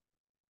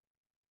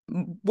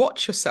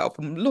 watch yourself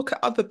and look at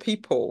other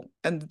people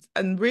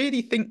and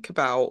really think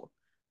about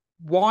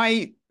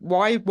why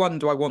one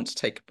do I want to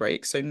take a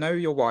break? So know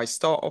your why.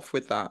 Start off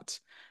with that,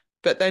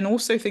 but then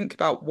also think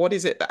about what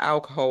is it that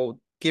alcohol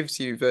gives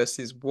you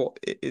versus what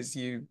it is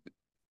you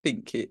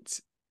think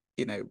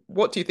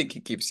what do you think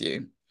it gives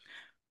you?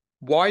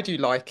 Why do you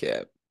like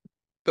it?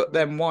 But Yeah.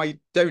 then why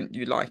don't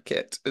you like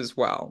it as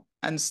well?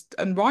 And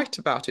write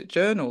about it,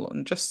 journal,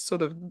 and just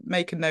sort of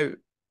make a note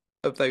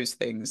of those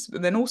things.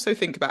 And then also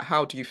think about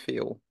how do you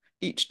feel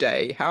each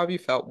day? How have you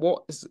felt?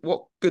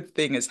 What good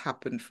thing has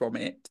happened from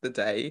it the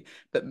day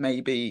that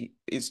maybe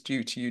is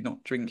due to you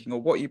not drinking,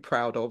 or what you're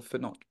proud of for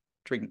not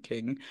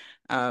drinking?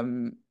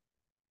 And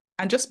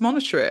just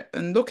monitor it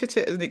and look at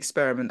it as an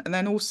experiment. And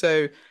then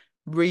also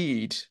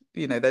read.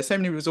 There's so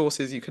many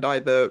resources. You could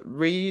either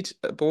read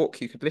a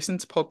book, you could listen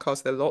to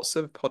podcasts. There are lots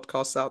of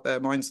podcasts out there.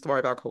 Mine's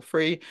Thrive Alcohol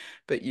Free,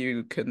 but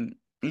you can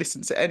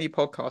listen to any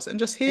podcast and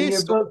just And hear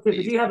your book, because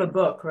stories. you have a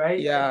book, right?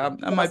 Yeah,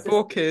 and my Justice.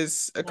 book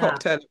is A Yeah.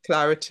 Cocktail of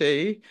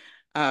Clarity.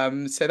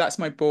 So that's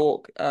my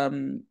book.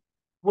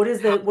 What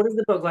is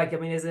the book like? I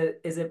mean, is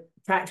it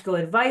practical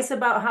advice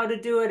about how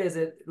to do it? Is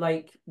it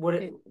like It what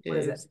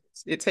is it? is.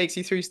 It takes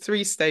you through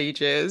 3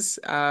 stages,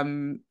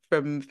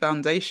 from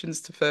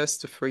foundations to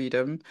first to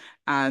freedom,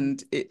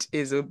 and it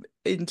is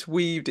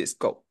interweaved. It's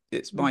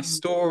my Mhm.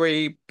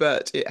 story,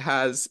 but it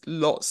has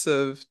lots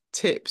of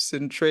tips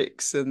and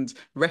tricks and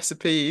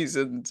recipes,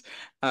 and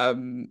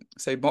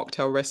so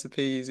mocktail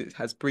recipes. It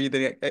has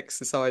breathing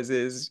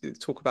exercises. It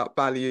talk about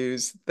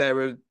values. There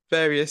are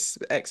various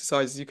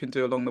exercises you can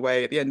do along the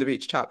way. At the end of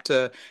each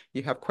chapter,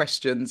 you have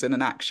questions and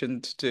an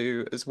action to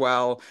do as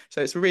well.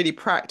 So it's a really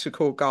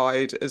practical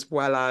guide, as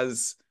well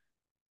as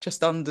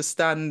just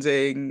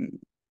understanding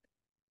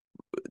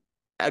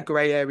a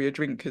grey area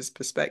drinker's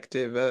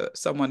perspective,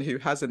 someone who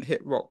hasn't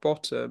hit rock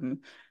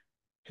bottom,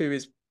 who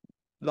is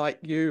like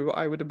you,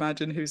 I would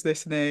imagine, who's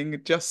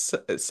listening, just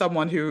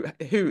someone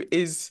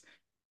who's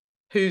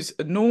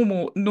a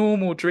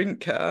normal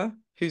drinker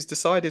who's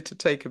decided to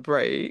take a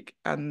break,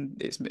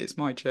 and it's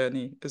my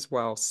journey as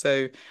well.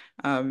 So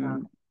Wow.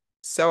 um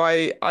so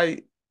I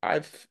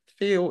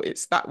feel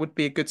it's that would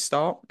be a good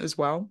start as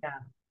well. Yeah.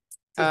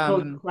 So it's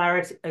called Um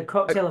Clarity, a a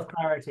cocktail of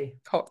clarity.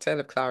 Cocktail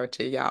of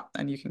Clarity, yeah,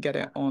 and you can get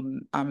Yeah, it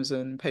on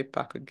Amazon,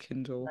 paperback and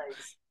Kindle.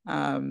 nice.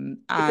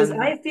 Because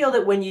And I feel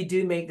that when you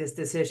do make this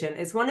decision,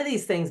 it's one of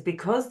these things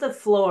because the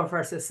flow of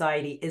our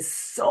society is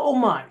so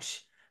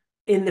much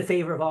in the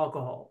favor of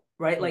alcohol,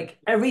 right? mm, Like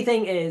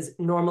everything is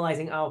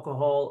normalizing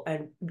alcohol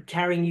and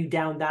carrying you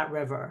down that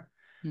river.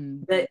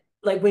 mm, That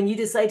like when you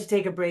decide to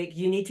take a break,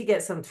 you need to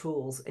get some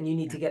tools and you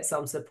need yeah, to get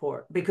some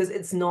support because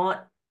it's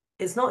not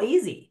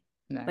easy.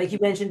 no. Like you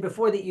mentioned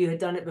before that you had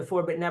done it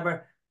before, but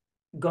never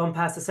gone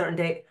past a certain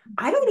date.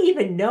 I don't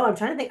even know. I'm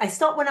trying to think. I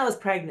stopped when I was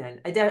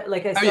pregnant. I Oh yeah,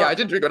 I stopped.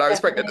 didn't drink when I was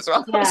pregnant Definitely. as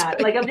well. Yeah,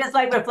 like I'm just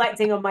like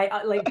reflecting on my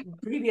like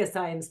previous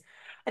times.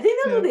 I think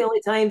those Yeah. are the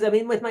only times. I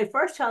mean, with my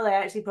first child, I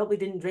actually probably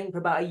didn't drink for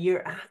about a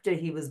year after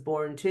he was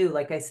born too.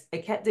 Like I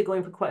kept it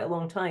going for quite a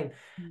long time.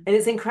 And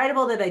it's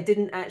incredible that I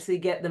didn't actually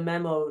get the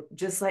memo,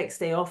 just like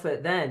stay off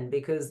it then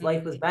because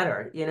life was Mm,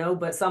 better.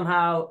 But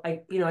somehow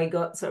I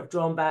got sort of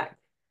drawn back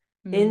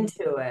mm,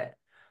 into it.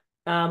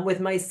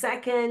 With my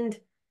second,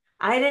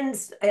 I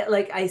didn't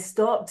like I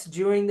stopped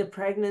during the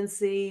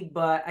pregnancy,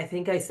 but I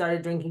think I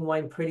started drinking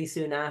wine pretty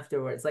soon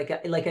afterwards. Like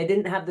I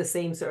didn't have the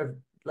same sort of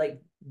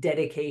like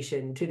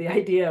dedication to the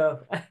idea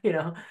of,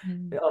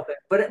 Mm. of it.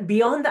 But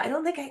beyond that, I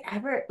don't think I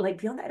ever, like,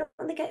 beyond that, I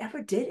don't think I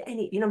ever did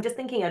any, I'm just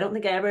thinking, I don't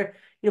think I ever,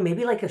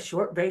 maybe like a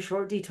short, very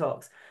short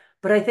detox.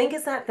 But I think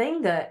it's that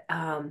thing that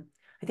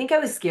I think I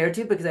was scared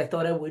to because I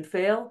thought I would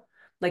fail.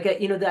 Like,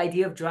 the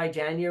idea of dry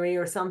January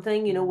or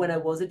something, when I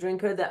was a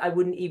drinker, that I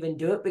wouldn't even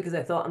do it because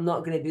I thought I'm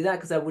not going to do that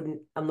because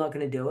I'm not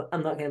going to do it.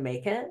 I'm not going to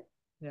make it.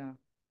 Yeah.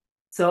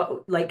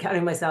 So like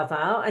counting myself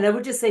out. And I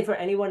would just say for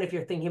anyone, if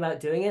you're thinking about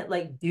doing it,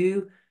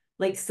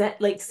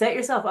 set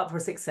yourself up for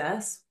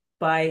success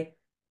by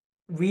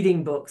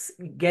reading books,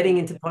 Yeah. getting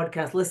into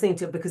podcasts, listening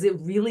to it, because it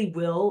really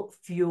will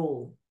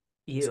fuel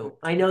you.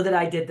 I Exactly. know that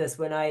I did this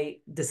when I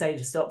decided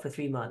to stop for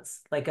 3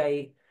 months. Like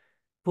I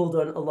pulled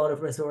on a lot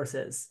of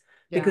resources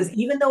Yeah. because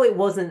even though it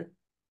wasn't,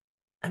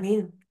 I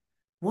mean,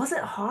 was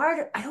it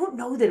hard? I don't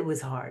know that it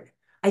was hard.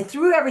 I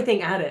threw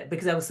everything at it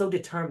because I was so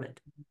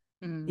determined.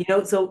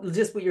 Mm. So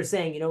just what you're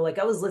saying, like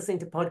I was listening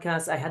to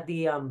podcasts. I had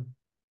the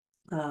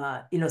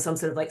some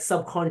sort of like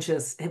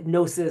subconscious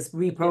hypnosis Yeah.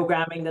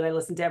 reprogramming that I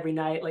listened to every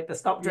night, like the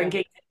stop Yeah.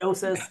 drinking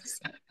hypnosis, Yes.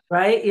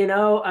 right?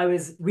 I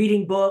was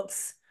reading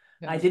books.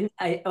 Yeah.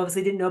 I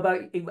obviously didn't know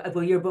about,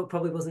 well, your book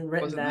probably wasn't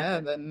written Wasn't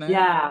then. there then, no.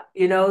 Yeah,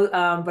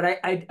 but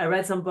I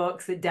read some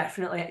books that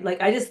definitely,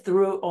 like, I just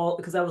threw it all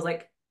because I was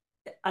like,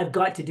 I've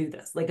got to do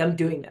this. Like I'm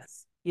doing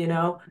this.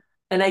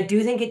 And I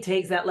do think it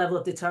takes that level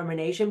of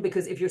determination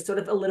because if you're sort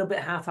of a little bit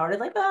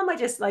half-hearted, like, oh, I might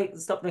just like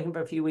stop drinking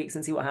for a few weeks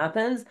and see what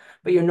happens,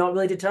 but you're not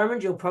really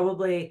determined, you'll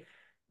probably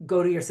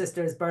go to your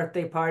sister's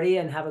birthday party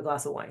and have a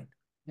glass of wine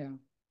Yeah.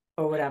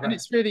 or And whatever.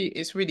 it's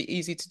really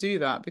easy to do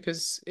that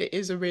because it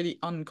is a really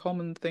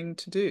uncommon thing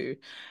to do.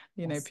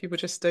 Yes. People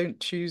just don't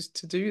choose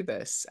to do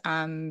this.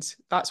 And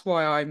that's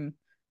why I'm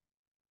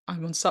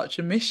on such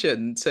a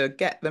mission to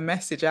get the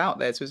message out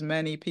there to as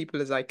many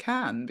people as I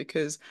can,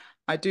 because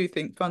I do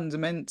think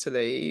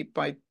fundamentally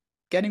by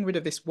getting rid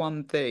of this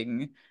one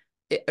thing,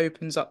 it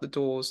opens up the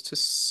doors to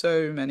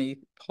so many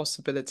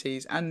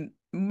possibilities. And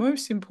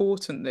most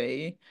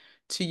importantly,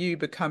 to you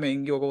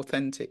becoming your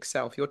authentic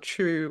self, your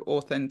true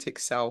authentic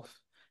self,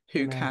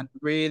 who can Amen.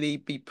 really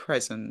be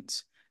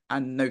present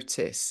and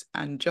notice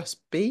and just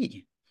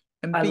be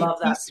and I be love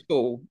that.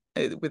 peaceful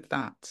with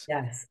that.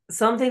 Yes.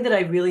 Something that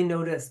I really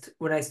noticed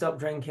when I stopped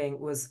drinking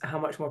was how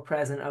much more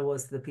present I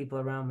was to the people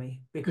around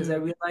me because I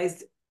Mm,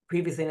 realized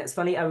previously, and it's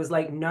funny, I was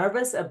like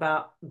nervous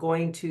about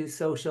going to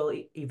social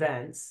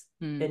events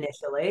mm,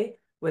 initially mm.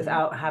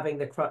 without having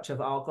the crutch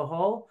of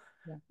alcohol.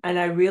 Yeah. And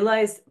I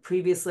realized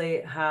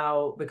previously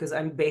how, because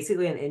I'm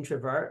basically an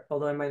introvert,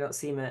 although I might not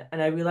seem it,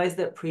 and I realized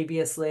that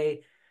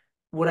previously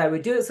what I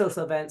would do at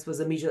social events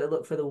was immediately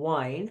look for the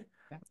wine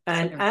Yeah,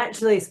 and same.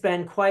 actually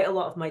spend quite a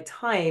lot of my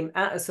time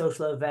at a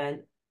social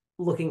event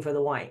looking for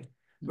the wine,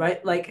 Mm.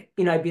 right? Like,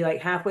 I'd be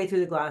like halfway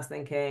through the glass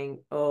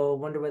thinking, oh,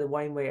 wonder where the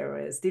wine waiter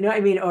is. Do you know what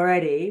I mean?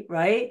 Already,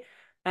 right?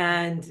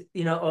 And,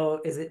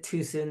 oh, is it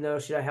too soon though?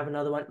 Should I have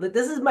another one? Like,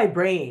 this is my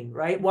brain,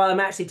 right? While I'm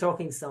actually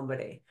talking to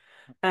somebody.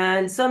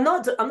 And so I'm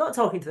not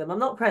talking to them. I'm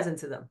not present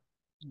to them.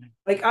 Mm.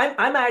 Like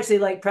I'm actually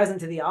like present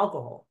to the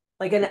alcohol.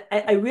 Like, and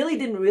I really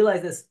didn't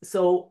realize this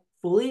so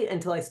fully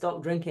until I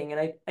stopped drinking.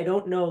 And I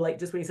don't know, like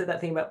just when you said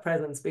that thing about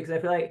presence, because I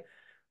feel like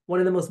one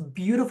of the most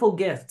beautiful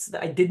gifts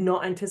that I did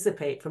not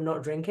anticipate from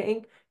not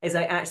drinking is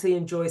I actually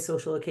enjoy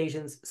social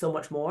occasions so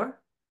much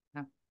more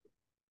Yeah,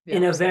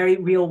 in yeah, a same. very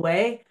real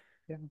way.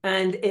 Yeah.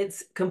 And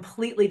it's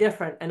completely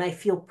different. And I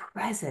feel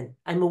present.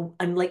 I'm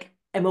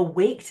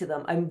awake to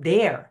them. I'm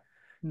there.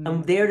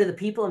 I'm Mm. there to the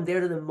people, I'm there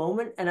to the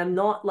moment, and I'm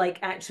not like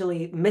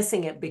actually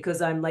missing it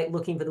because I'm like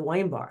looking for the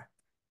wine bar.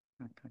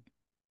 Okay.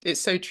 It's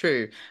so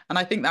true, and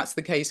I think that's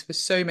the case for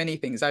so many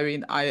things. I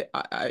mean,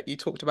 you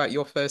talked about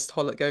your first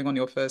holiday, going on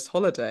your first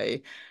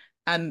holiday,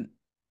 and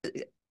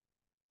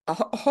a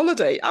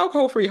holiday,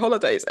 alcohol-free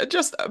holidays are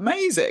just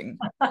amazing.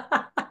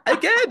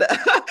 Again,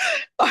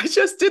 I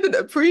just didn't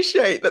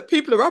appreciate that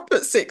people are up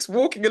at 6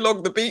 walking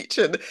along the beach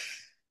and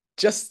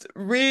just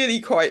really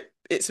quite,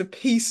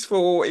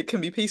 it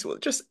can be peaceful,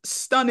 just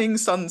stunning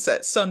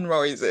sunsets,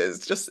 sunrises,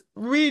 just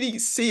really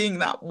seeing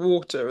that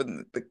water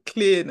and the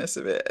clearness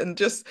of it and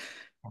just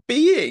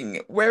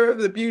being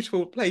wherever the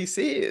beautiful place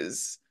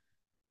is,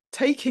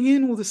 taking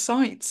in all the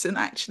sights and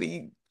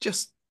actually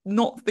just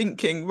not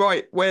thinking,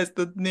 right, where's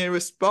the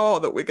nearest bar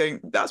that we're going.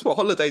 That's what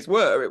holidays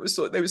were. It was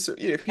sort of, they was,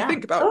 Yeah,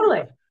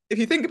 totally. if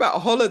you think about a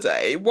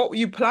holiday, what were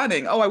you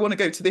planning? Oh, I want to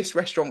go to this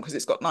restaurant because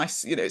it's got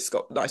nice, it's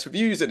got nice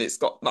reviews and it's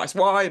got nice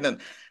wine, and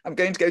I'm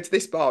going to go to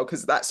this bar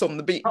because that's on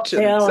the beach, and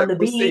Cocktail so on the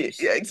we'll see. beach.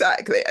 Yeah,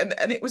 exactly. And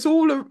it was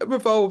all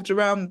revolved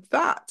around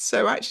that.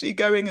 So actually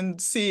going and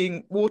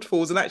seeing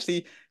waterfalls and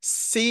actually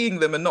seeing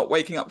them and not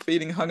waking up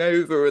feeling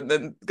hungover and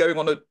then going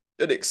on an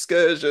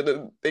excursion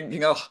and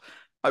thinking, oh,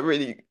 I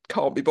really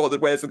can't be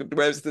bothered. Where's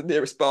the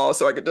nearest bar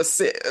so I can just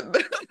sit and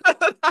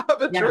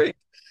have a Yeah. drink?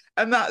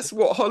 And that's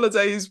what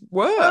holidays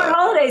We're on were.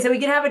 holiday, so we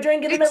can have a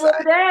drink in the middle of the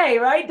Exactly. day,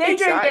 right? Day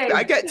Exactly. I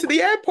drinking. get to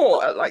the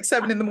airport at like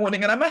 7 in the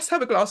morning and I must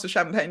have a glass of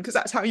champagne because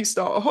that's how you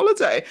start a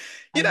holiday.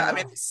 I I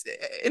mean, know.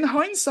 in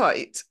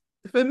hindsight,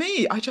 for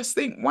me, I just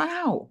think,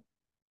 wow,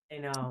 I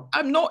know.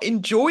 I'm not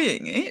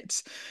enjoying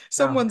it.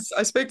 No.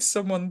 I spoke to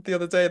someone the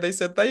other day and they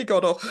said they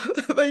got off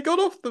they got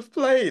off the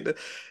plane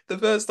the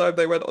first time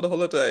they went on a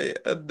holiday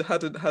and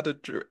hadn't had a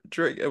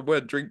drink and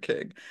weren't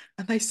drinking.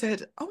 And they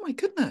said, "Oh my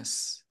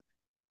goodness,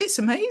 it's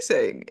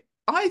amazing."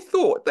 I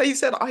thought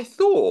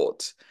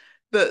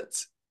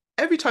that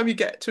every time you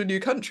get to a new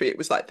country, it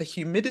was like the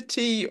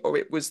humidity or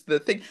it was the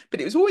thing,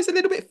 but it was always a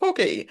little bit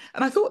foggy.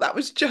 And I thought that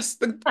was just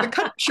the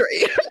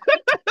country.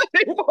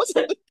 It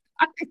wasn't the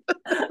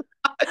fact.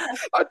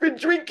 I'd been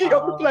drinking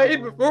on the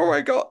plane Oh. before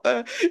I got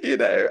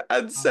there,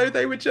 and so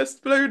they were Oh.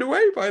 just blown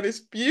away by this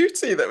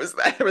beauty that was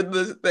there and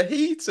the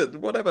heat and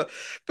whatever.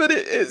 But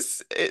it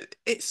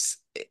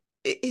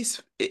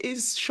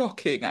is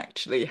shocking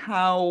actually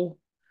how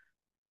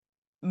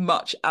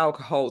much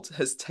alcohol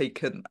has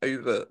taken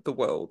over the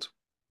world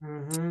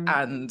Mm-hmm.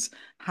 and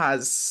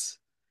has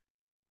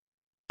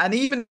and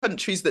even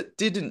countries that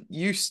didn't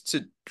used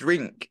to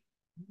drink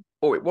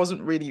or it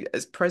wasn't really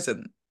as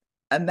present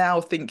are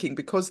now thinking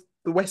because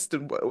the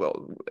Western world,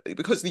 well,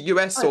 because the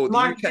US Oh, it's or the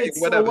UK, marketed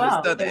so whatever, has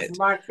well. done It's it,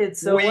 marketed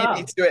so we need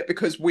well. to do it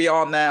because we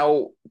are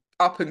now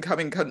up and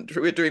coming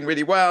country. We're doing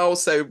really well.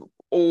 So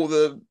all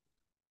the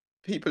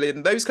people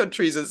in those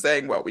countries are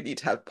saying, well, we need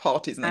to have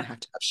parties and they have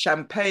to have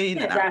champagne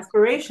Yeah, and it's alcohol.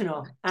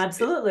 aspirational.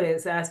 Absolutely,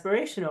 it's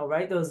aspirational,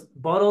 right? Those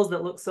bottles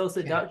that look so Yeah,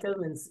 seductive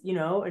and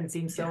and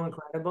seem yeah, so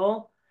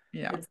incredible.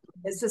 yeah,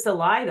 It's just a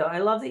lie, though. I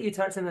love that you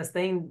touched on this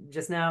thing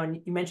just now,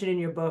 and you mentioned in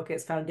your book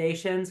it's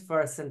foundations,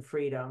 first, and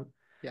freedom,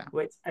 yeah.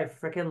 which I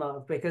freaking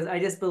love because I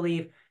just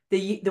believe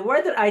the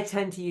word that I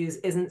tend to use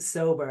isn't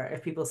sober.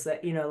 If people say,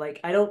 like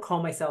I don't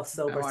call myself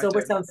sober. No, I Sober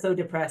don't. sounds so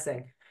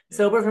depressing. Yeah.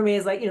 Sober for me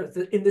is like,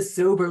 in the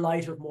sober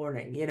light of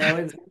morning,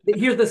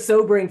 here's the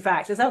sobering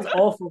fact. It sounds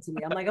awful to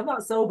me. I'm like, I'm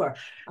not sober.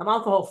 I'm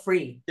alcohol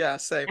free. Yeah,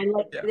 same. And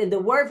like, Yeah, and the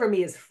word for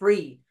me is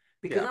free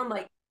because yeah, I'm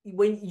like,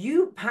 when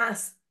you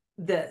pass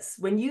this,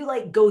 when you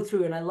like go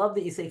through, and I love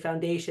that you say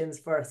foundations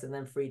first and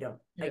then freedom.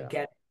 I yeah,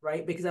 get it,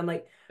 right? Because I'm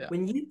like, yeah,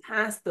 when you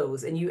pass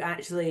those and you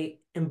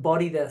actually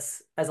embody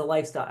this as a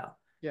lifestyle,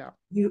 yeah,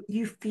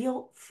 you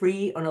feel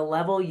free on a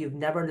level you've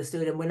never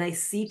understood. And when I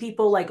see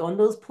people like on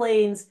those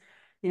planes,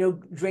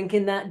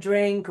 drinking that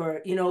drink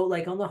or,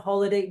 like on the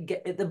holiday,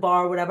 get at the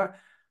bar, whatever,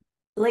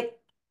 like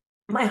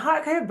my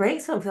heart kind of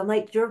breaks because I'm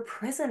like, you're a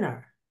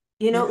prisoner.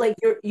 yeah, Like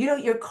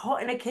you're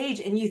caught in a cage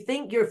and you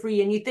think you're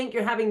free and you think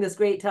you're having this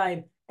great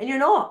time and you're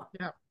not.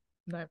 yeah.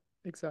 No,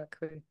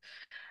 exactly.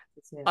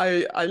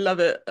 Yeah. I love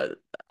it. I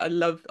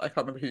can't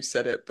remember who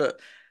said it, but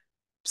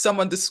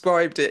someone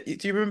described it.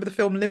 Do you remember the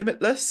film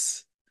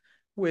Limitless?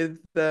 With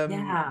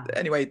Yeah.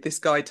 anyway, this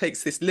guy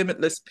takes this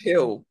limitless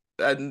pill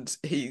and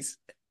he's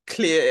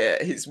clear,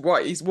 he's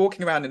white, he's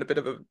walking around in a bit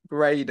of a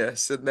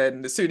grayness, and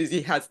then as soon as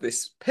he has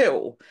this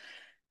pill,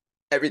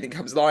 everything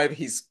comes alive,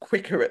 he's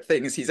quicker at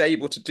things, he's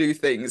able to do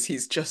things,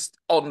 he's just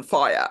on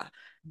fire.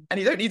 And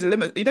you don't need a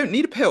limit, you don't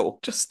need a pill.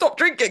 Just stop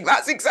drinking.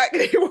 That's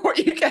exactly what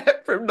you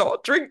get from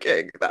not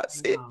drinking. I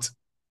That's know. it.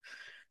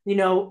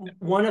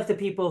 One of the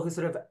people who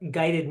sort of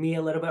guided me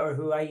a little bit, or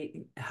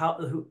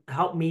who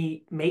helped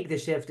me make the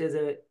shift, is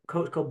a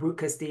coach called Brooke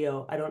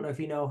Castillo. I don't know if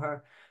you know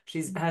her.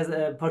 She's has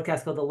a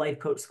podcast called the Life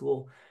Coach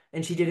School,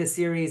 and she did a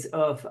series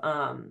of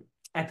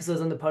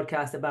episodes on the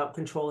podcast about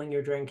controlling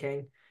your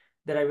drinking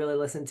that I really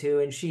listened to.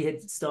 And she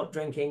had stopped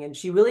drinking, and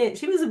she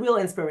was a real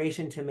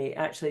inspiration to me,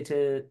 actually,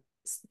 to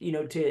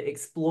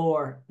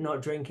explore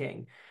not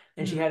drinking.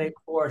 And she had a Mm,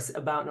 course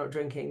about not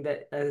drinking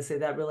that, as I say,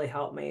 that really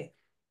helped me.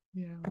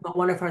 yeah, But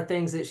one of her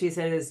things that she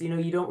said is,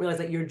 you don't realize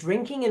that you're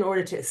drinking in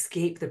order to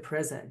escape the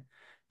prison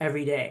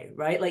every day,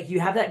 right? Like you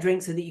have that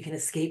drink so that you can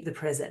escape the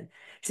prison.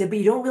 She said, but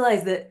you don't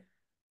realize that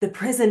the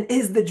prison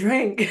is the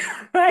drink,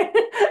 right?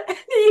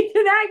 You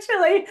can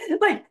actually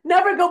like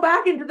never go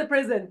back into the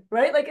prison,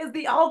 right? Like it's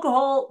the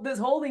alcohol that's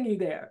holding you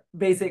there,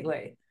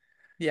 basically.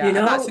 You yeah. And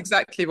know? that's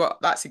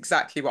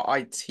exactly what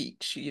I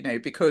teach,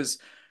 because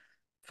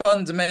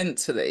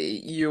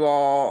fundamentally you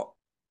are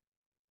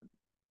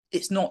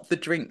it's not the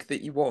drink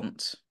that you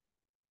want.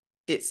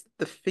 It's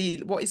the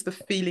feel. What is the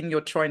feeling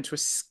you're trying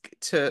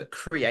to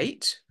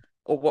create,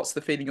 or what's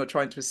the feeling you're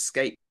trying to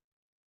escape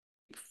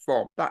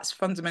from? That's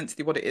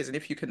fundamentally what it is. And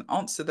if you can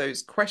answer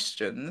those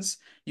questions,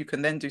 you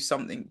can then do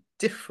something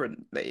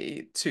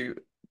differently to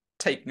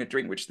taking a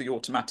drink, which is the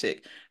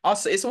automatic.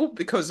 Us, it's all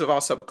because of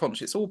our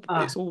subconscious. It's all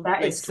That is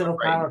linked to our so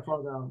brain.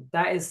 powerful, though.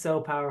 That is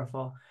so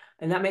powerful.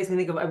 And that makes me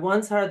think of, I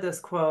once heard this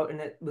quote, and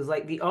it was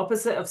like the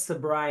opposite of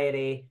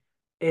sobriety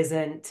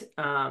isn't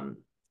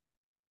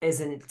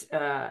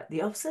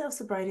the opposite of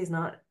sobriety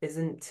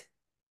isn't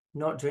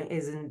not drink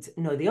isn't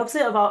no the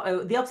opposite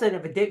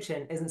of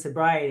addiction isn't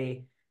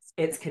sobriety,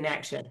 it's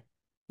connection.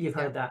 You've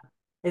Yeah, heard that.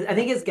 I yeah,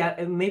 think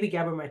it's maybe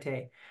Gabor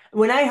Mate.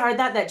 When I heard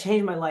that, that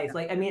changed my life. yeah,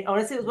 Like, I mean,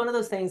 honestly, it was one of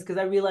those things because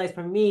I realized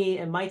for me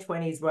in my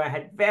 20s where I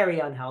had very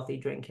unhealthy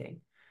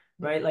drinking,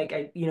 right?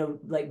 Like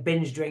like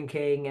binge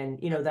drinking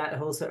and that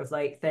whole sort of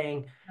like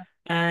thing.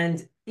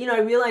 And I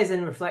realized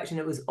in reflection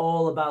it was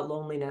all about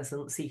loneliness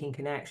and seeking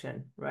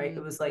connection, right? It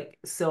Mm. was like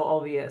so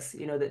obvious,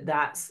 that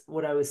that's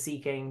what I was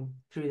seeking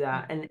through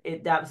that. And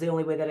that was the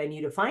only way that I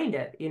knew to find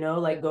it,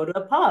 like Yeah. go to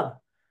a pub,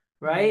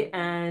 Mm. right?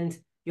 And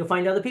you'll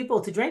find other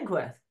people to drink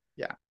with,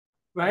 Yeah,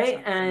 right?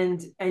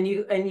 exactly. And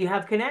you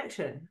have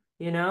connection,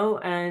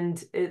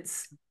 and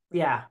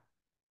yeah,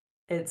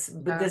 but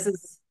Yeah, this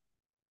is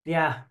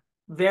yeah,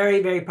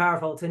 very, very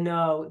powerful to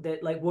know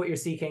that like what you're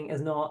seeking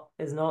is not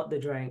the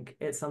drink,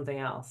 it's something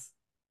else.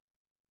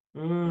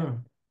 yeah,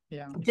 Mm.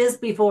 yeah,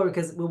 Just before,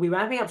 because we'll be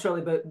wrapping up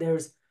shortly, but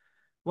there's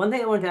one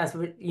thing I wanted to ask,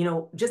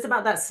 just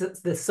about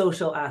the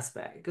social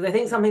aspect, because I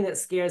think yeah. something that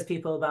scares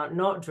people about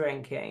not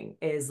drinking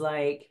is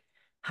like,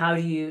 how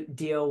do you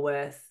deal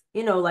with,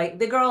 like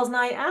the girls'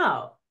 night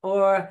out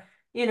or,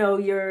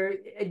 your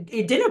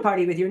a dinner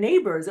party with your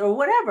neighbors or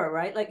whatever,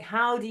 right? Like,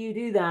 how do you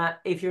do that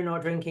if you're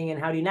not drinking and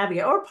how do you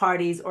navigate, or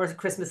parties or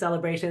Christmas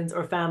celebrations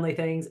or family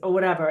things or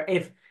whatever,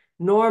 if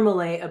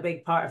normally a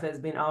big part of it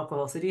has been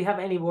alcohol. So do you have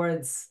any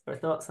words or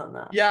thoughts on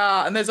that?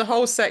 Yeah, and there's a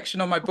whole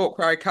section on my book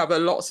where I cover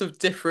lots of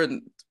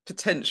different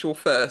potential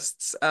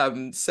firsts.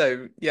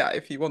 So yeah,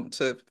 if you want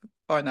to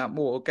find out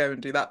more, go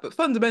and do that. But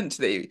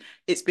fundamentally,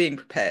 it's being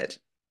prepared,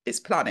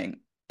 it's planning,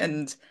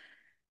 and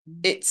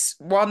it's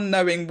one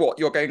knowing what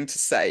you're going to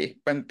say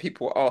when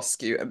people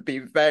ask you and be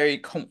very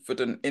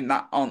confident in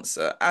that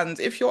answer. And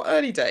if you're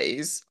early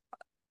days,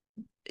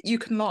 you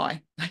can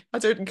lie. I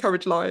don't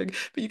encourage lying,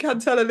 but you can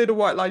tell a little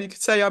white lie. You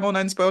could say, I'm on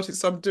antibiotics,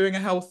 so I'm doing a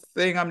health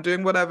thing, I'm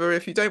doing whatever.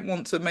 If you don't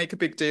want to make a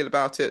big deal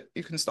about it,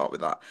 you can start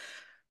with that.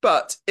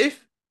 But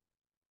if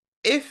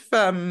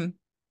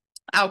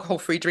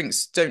alcohol-free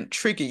drinks don't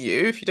trigger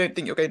you, if you don't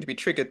think you're going to be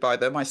triggered by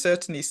them, I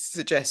certainly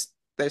suggest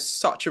there's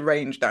such a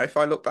range now. If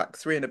I look back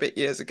 3 and a bit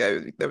years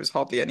ago, there was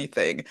hardly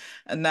anything.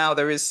 And now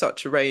there is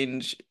such a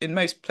range. In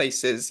most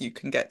places, you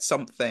can get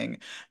something.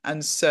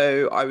 And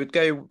so I would,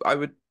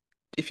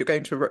 if you're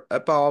going to a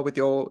bar with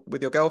your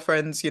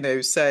girlfriends,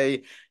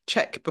 say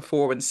check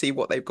before and see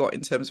what they've got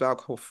in terms of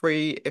alcohol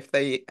free. If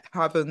they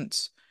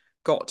haven't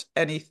got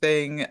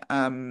anything,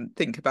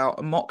 think about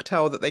a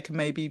mocktail that they can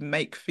maybe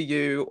make for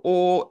you,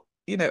 or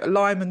a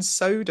lime and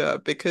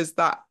soda, because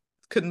that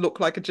can look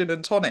like a gin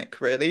and tonic,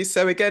 really.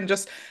 So again,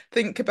 just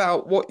think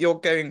about what you're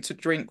going to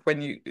drink what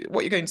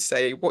you're going to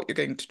say, what you're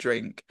going to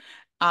drink,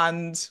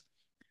 and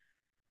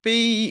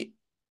be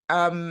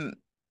um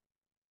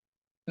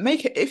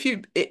make it if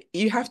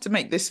you have to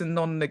make this a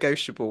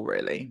non-negotiable,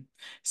 really.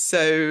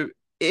 So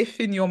if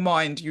in your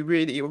mind you're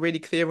really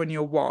clear on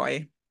your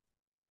why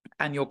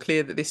and you're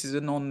clear that this is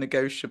a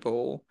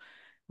non-negotiable,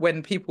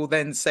 when people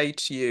then say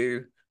to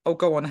you, "Oh,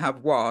 go on, have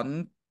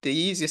one," the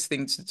easiest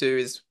thing to do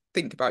is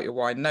think about your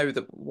why, know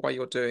that why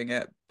you're doing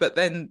it, but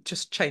then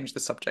just change the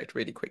subject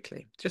really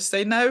quickly. Just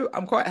say, "No,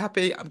 I'm quite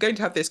happy. I'm going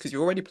to have this because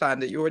you already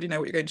planned it. You already know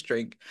what you're going to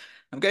drink.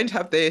 I'm going to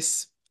have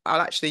this.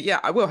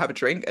 Yeah, I will have a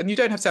drink." And you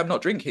don't have to say I'm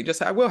not drinking. Just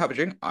say I will have a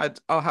drink.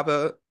 I'll have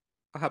a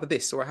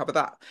this or I have a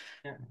that,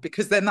 Yeah.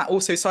 because then that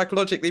also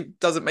psychologically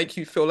doesn't make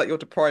you feel like you're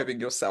depriving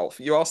yourself.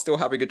 You are still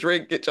having a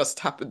drink. It just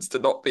happens to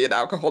not be an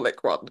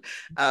alcoholic one.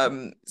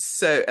 And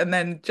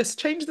then just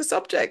change the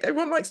subject.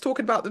 Everyone likes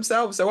talking about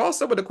themselves. So ask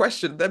someone a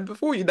question, then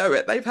before you know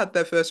it, they've had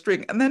their first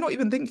drink and they're not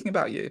even thinking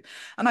about you.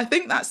 And I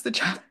think that's the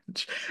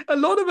challenge. A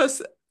lot of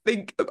us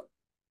think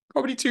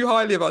probably too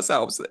highly of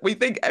ourselves. We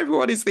think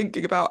everyone is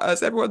thinking about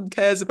us, everyone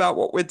cares about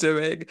what we're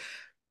doing.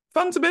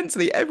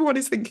 Fundamentally, everyone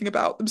is thinking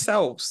about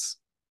themselves.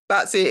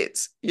 That's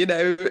it,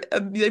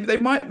 and they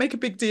might make a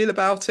big deal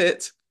about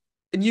it.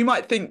 And you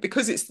might think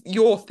because it's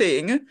your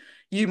thing,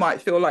 you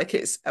might feel like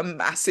it's a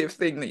massive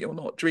thing that you're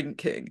not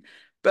drinking.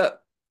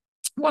 But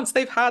once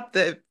they've had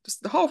their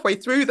halfway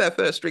through their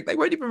first drink, they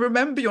won't even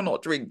remember you're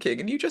not drinking,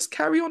 and you just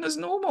carry on as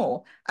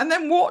normal. And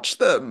then watch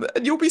them,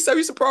 and you'll be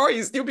so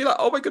surprised. You'll be like,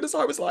 "Oh my goodness,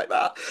 I was like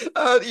that."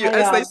 I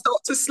As they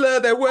start to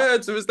slur their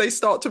words, or as they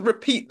start to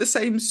repeat the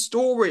same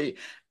story,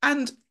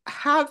 and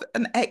have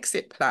an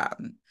exit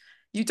plan.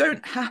 You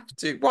don't have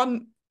to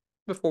one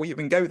before you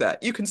even go there.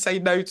 You can say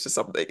no to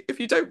something if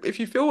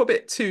you feel a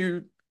bit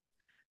too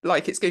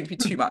like it's going to be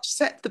too much.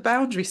 Set the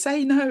boundary,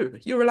 say no.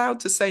 You're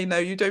allowed to say no.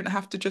 You don't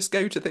have to just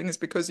go to things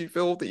because you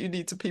feel that you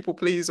need to people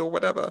please or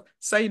whatever.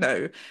 Say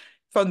no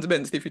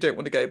fundamentally if you don't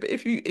want to go. But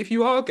if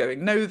you are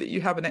going, know that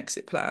you have an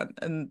exit plan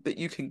and that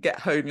you can get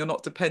home. You're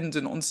not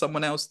dependent on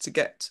someone else to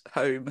get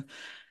home,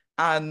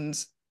 and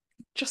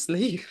just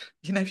leave.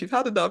 If you've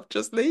had enough,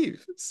 just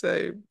leave.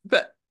 So,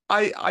 but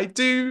I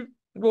do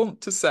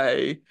want to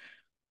say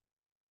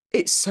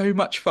it's so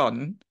much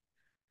fun,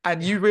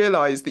 and you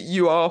realize that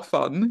you are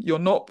fun. You're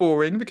not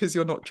boring because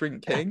you're not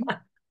drinking,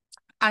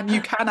 and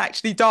you can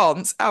actually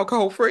dance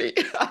alcohol free.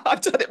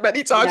 I've done it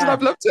many times and yeah.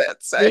 I've loved it.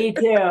 So, Me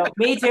too.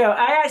 Me too.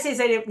 I actually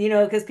said it,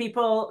 because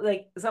people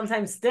like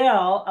sometimes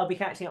still I'll be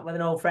catching up with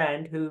an old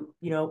friend who,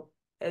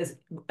 is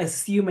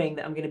assuming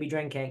that I'm going to be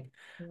drinking.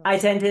 yeah, I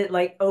tend to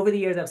like over the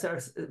years I've sort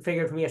of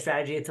figured for me a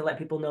strategy to let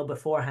people know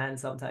beforehand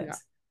yeah,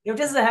 sometimes.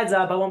 Just as a heads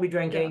up, I won't be yeah,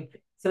 drinking.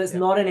 So it's Yeah.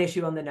 not an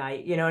issue on the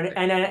night, you know,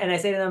 and I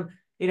say to them,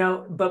 you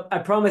know, but I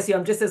promise you,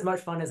 I'm just as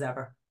much fun as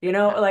ever. You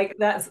know, Yeah. like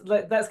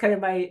that's kind of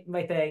my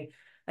thing.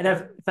 And Yeah.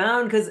 I've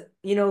found because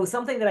you know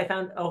something that I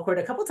found awkward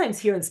a couple times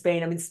here in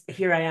Spain. I mean,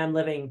 here I am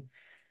living.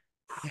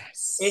 It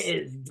Yes.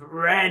 is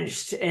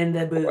drenched in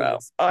the Well,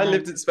 booze, I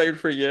lived and in Spain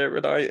for a year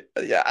and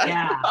yeah,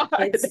 yeah,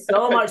 I it's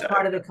so much know.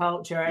 part of the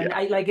culture. And Yeah.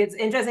 I like it's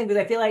interesting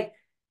because I feel like,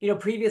 you know,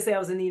 previously I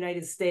was in the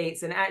United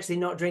States and actually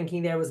not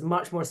drinking there was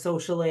much more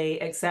socially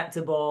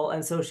acceptable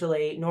and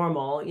socially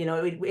normal. You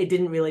know, it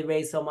didn't really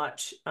raise so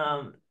much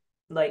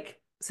like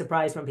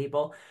surprise from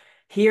people.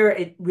 Here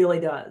it really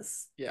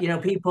does. Yeah. You know,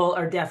 people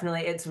are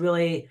definitely, it's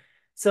really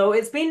so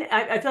it's been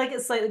I feel like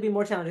it's slightly been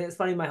more challenging. It's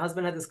funny, my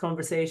husband had this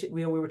conversation.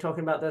 We were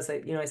talking about this.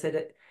 You know, I said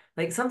it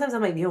like sometimes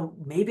I'm like, you know,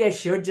 maybe I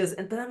should just,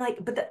 but I'm like,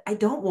 I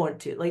don't want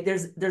to. Like,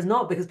 there's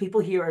not because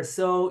people here are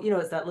so, you know,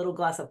 it's that little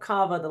glass of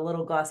cava, the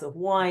little glass of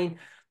wine.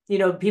 You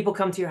know, people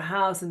come to your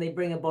house and they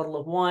bring a bottle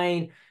of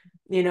wine,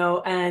 you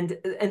know, and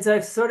so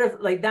I've sort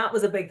of like that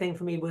was a big thing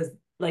for me was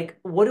like,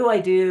 what do I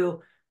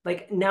do?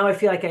 Like now I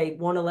feel like I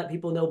want to let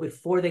people know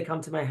before they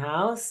come to my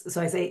house. So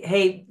I say,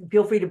 hey,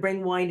 feel free to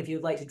bring wine if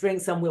you'd like to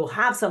drink some. We'll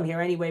have some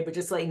here anyway, but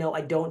just to let you know,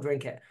 I don't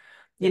drink it.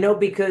 You Yeah. know,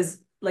 because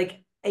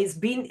like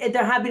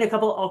there have been a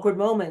couple of awkward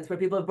moments where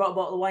people have brought a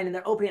bottle of wine and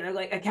they're opening it and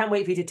they're like, I can't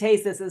wait for you to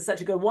taste this. It's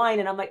such a good wine.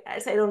 And I'm like, I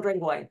say I don't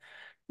drink wine,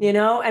 you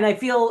know, and I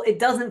feel it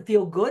doesn't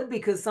feel good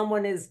because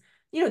someone is,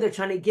 you know, they're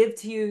trying to give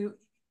to you.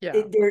 Yeah,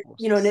 of They're,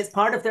 you know, and course. it's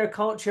part of their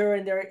culture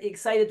and they're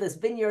excited this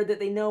vineyard that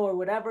they know or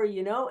whatever,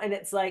 you know, and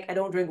it's like, I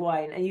don't drink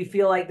wine. And you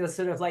feel like this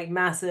sort of like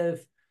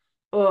massive,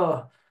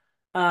 oh,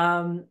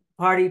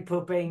 party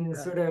pooping Yeah.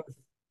 sort of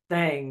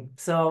thing.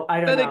 So I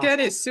don't But know. again,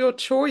 it's your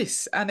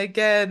choice. And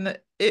again,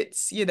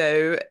 it's,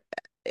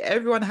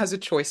 everyone has a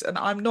choice. And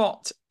I'm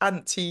not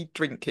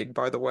anti-drinking,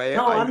 by the way.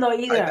 No, I'm not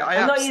either. I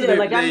I'm not either.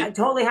 Like I'm absolutely,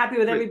 totally happy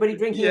with everybody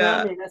drinking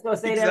around yeah, me. That's what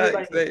I say to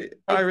everybody. exactly.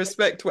 I Like,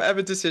 respect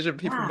whatever decision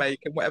people yeah, make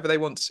and whatever they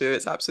want to do.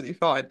 It's absolutely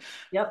fine.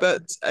 yep,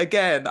 But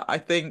again, I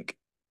think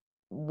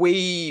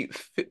we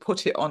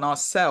put it on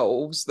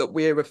ourselves that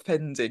we're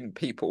offending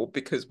people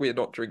because we're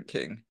not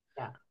drinking.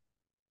 yeah.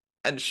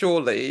 And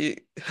surely,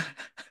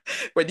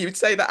 when you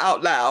say that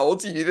out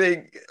loud, you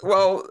think,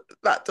 well,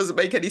 that doesn't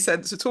make any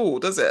sense at all,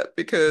 does it?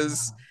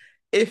 Because No.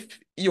 if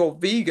you're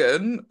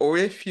vegan or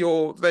if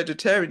you're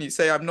vegetarian, you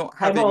say, I'm not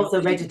I'm having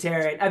also meat.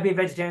 vegetarian. I've been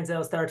vegetarian since I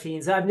was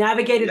 13, so I've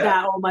navigated Yeah,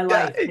 that all my yeah,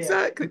 life too.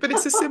 exactly. But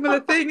it's a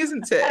similar thing,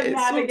 isn't it? I've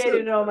It's sort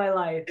navigated of, it all my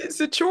life. it's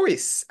a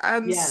choice.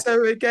 And Yes,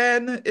 so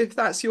again, if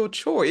that's your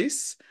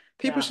choice,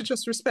 people yeah, should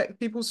just respect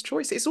people's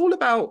choice. It's all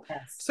about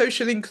yes.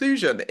 social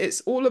inclusion.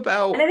 It's all And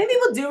about I think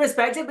people do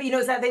respect it, but you know,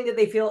 it's that thing that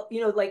they feel,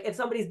 you know, like if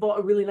somebody's bought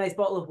a really nice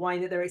bottle of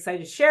wine that they're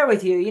excited to share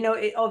with you, you know,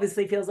 it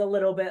obviously feels a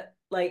little bit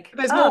like,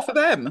 there's oh, more for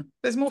them.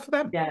 There's more for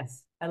them.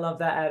 yes, I love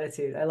that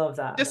attitude. I love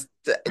that. Just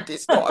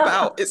it's not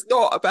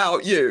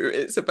about you.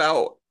 It's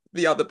about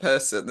the other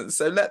person. And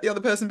so let the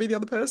other person be the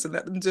other person.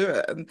 Let them do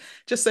it. And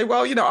just say,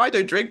 well, I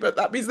don't drink, but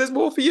that means there's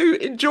more for you.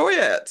 Enjoy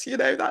it.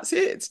 That's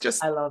it. It's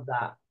just I love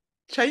that. Love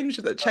change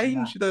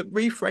that. the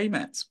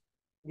reframe it.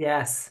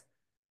 Yes.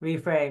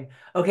 Reframe.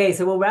 Okay,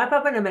 so we'll wrap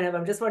up in a minute.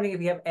 I'm just wondering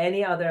if you have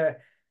any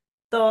other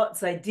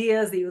thoughts,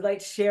 ideas that you would like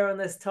to share on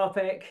this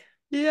topic.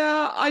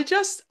 Yeah,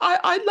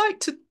 I'd like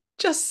to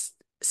just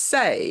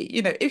say,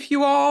 if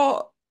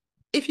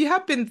you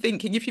have been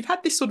thinking, if you've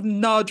had this sort of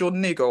nudge or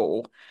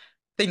niggle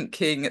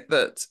thinking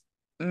that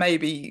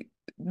maybe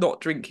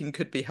not drinking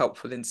could be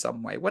helpful in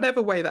some way,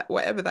 whatever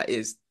that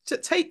is, to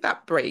take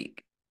that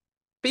break,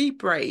 be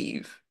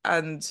brave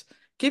and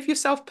give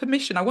yourself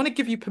permission. I want to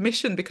give you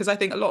permission because I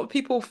think a lot of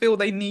people feel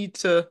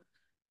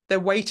they're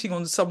waiting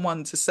on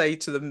someone to say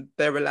to them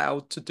they're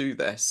allowed to do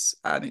this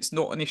and it's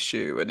not an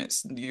issue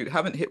and you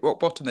haven't hit rock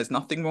bottom. There's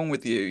nothing wrong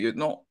with you. You're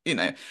not,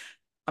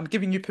 I'm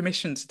giving you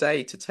permission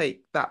today to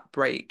take that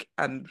break.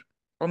 And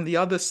on the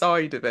other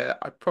side of it,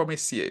 I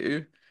promise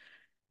you,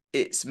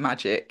 it's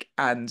magic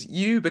and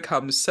you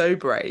become so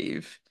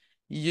brave.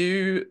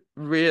 You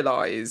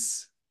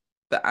realize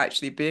that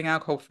actually being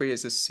alcohol free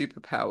is a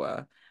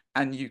superpower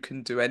and you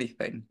can do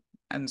anything.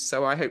 And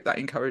so I hope that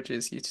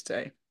encourages you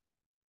today.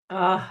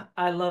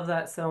 I love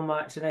that so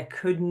much, and I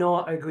could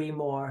not agree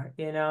more,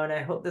 you know, and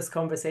I hope this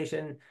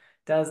conversation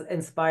does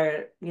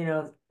inspire, you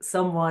know,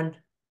 someone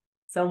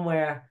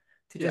somewhere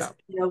to Yeah. just,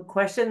 you know,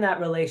 question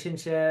that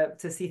relationship,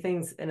 to see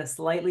things in a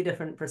slightly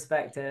different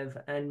perspective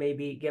and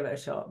maybe give it a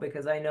shot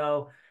because I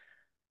know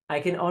I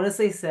can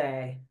honestly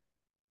say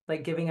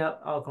like giving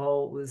up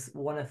alcohol was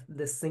one of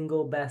the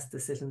single best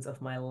decisions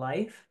of my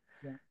life.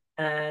 Yeah.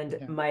 And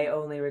Yeah. my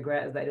only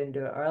regret is that I didn't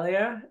do it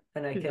earlier.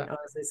 And I Yeah. can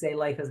honestly say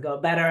life has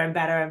got better and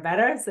better and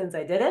better since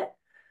I did it.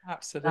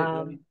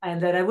 Absolutely.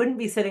 And that I wouldn't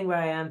be sitting where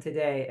I am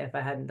today if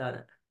I hadn't done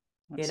it.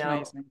 You That's know,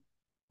 amazing.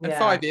 And yeah.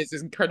 5 years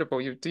is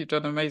incredible. You've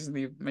done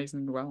amazingly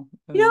well.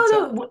 You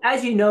And know,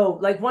 as you know,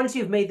 like once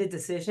you've made the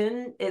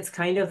decision, it's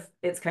kind of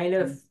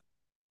done,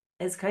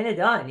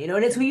 you know,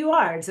 and it's yeah, who you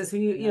are. It's just who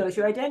you yeah. know, it's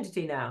your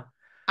identity now.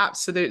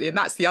 Absolutely. And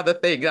that's the other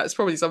thing. That's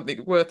probably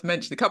something worth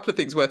mentioning. A couple of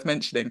things worth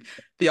mentioning.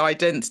 The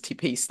identity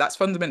piece, that's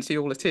fundamentally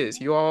all it is.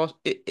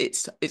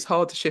 It's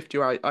hard to shift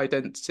your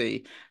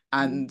identity.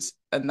 And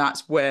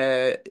that's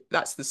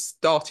the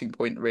starting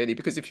point, really,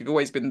 because if you've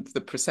always been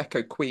the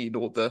Prosecco queen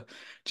or the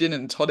gin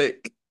and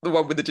tonic, the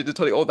one with the gin and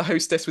tonic, or the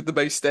hostess with the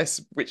mostess,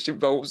 which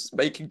involves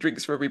making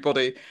drinks for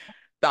everybody,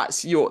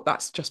 that's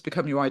just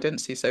become your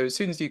identity. So as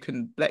soon as you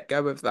can let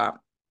go of that,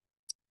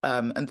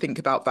 and think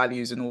about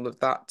values and all of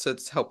that to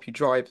help you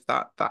drive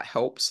that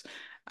helps.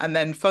 And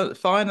then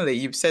finally,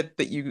 you've said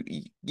that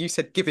you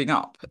said giving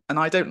up, and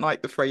I don't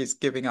like the phrase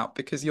giving up,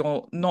 because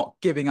you're not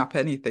giving up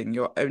anything,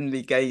 you're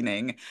only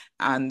gaining.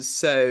 And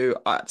so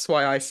that's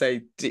why I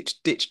say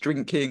ditch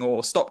drinking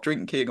or stop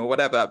drinking or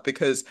whatever,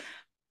 because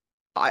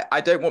I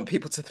don't want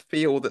people to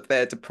feel that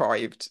they're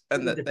deprived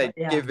and that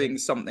they're giving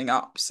something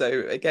up.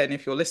 So again,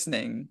 if you're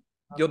listening,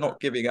 you're not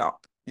giving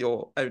up,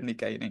 you're only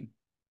gaining.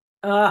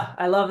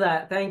 I love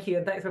that. Thank you.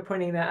 And thanks for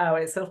pointing that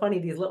out. It's so funny,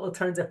 these little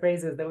turns of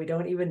phrases that we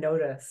don't even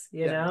notice,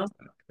 you know?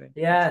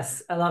 Exactly.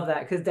 Yes, I love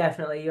that, because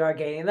definitely you are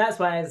gaining. That's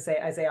why I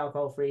say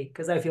alcohol free,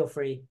 because I feel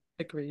free.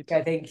 Agreed.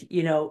 I think,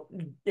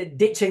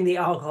 ditching the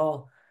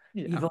alcohol,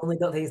 Yeah. you've only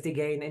got things to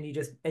gain,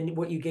 and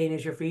what you gain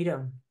is your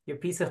freedom, your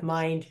peace of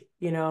mind,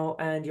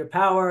 and your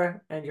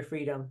power and your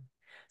freedom.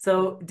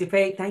 So,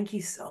 Dupe, thank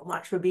you so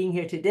much for being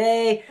here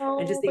today.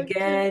 And just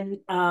again,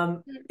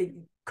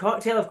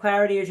 Cocktail of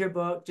Clarity is your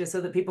book, just so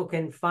that people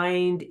can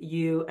find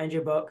you and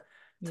your book.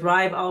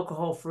 Thrive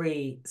Alcohol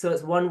Free. So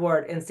it's one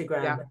word,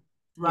 Instagram.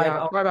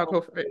 Thrive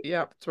Alcohol Free.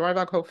 Yeah, Thrive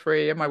Alcohol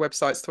Free. And my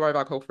website's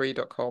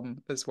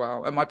thrivealcoholfree.com as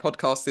well. And my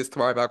podcast is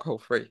Thrive Alcohol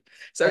Free.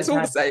 So it's all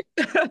the same.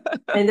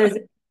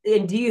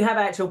 And do you have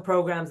actual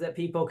programs that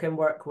people can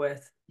work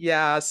with?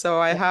 Yeah, so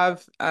I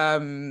have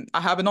an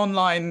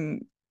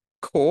online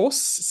course,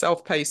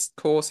 self-paced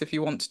course, if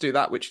you want to do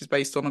that, which is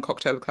based on a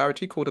cocktail of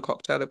clarity, called a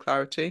Cocktail of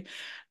Clarity.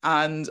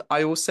 And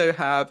I also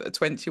have a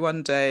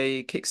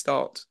 21-day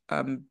kickstart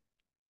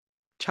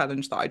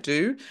challenge that I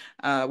do,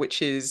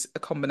 which is a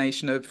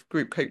combination of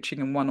group coaching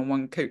and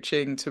one-on-one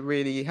coaching to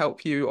really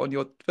help you on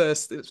your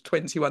first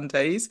 21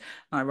 days.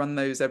 I run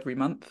those every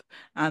month.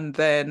 And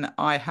then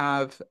I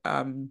have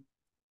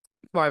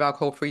Thrive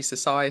Alcohol Free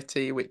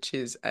Society, which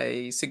is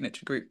a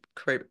signature group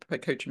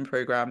coaching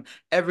program.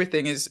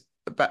 Everything is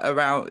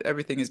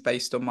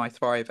based on my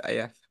Thrive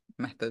AF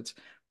method,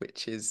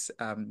 which is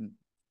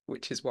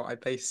what I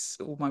base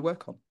all my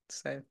work on.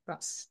 So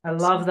I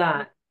love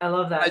that.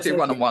 I do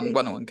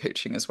one-on-one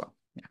coaching as well.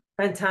 Yeah.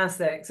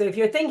 Fantastic. So if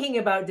you're thinking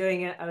about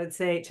doing it, I would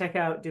say check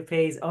out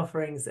Dupe's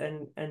offerings,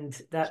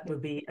 and that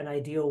would be an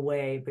ideal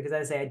way, because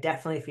as I say, I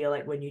definitely feel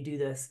like when you do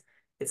this,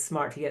 it's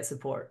smart to get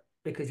support,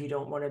 because you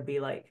don't want to be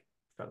like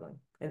struggling,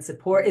 and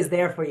support is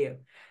there for you.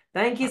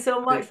 Thank you so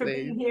much for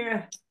being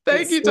here.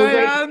 Thank you,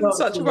 Diane.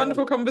 Such a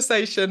wonderful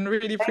conversation.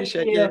 Really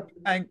appreciate you.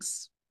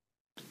 Thanks.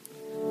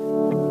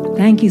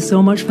 Thank you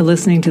so much for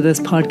listening to this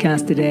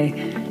podcast today.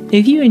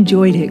 If you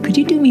enjoyed it, could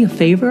you do me a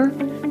favor?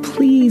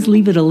 Please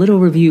leave it a little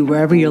review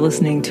wherever you're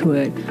listening to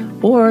it,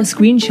 or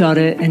screenshot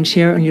it and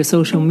share it on your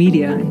social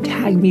media and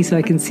tag me so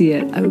I can see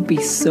it. I would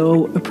be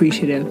so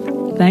appreciative.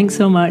 Thanks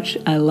so much.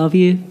 I love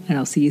you, and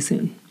I'll see you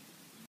soon.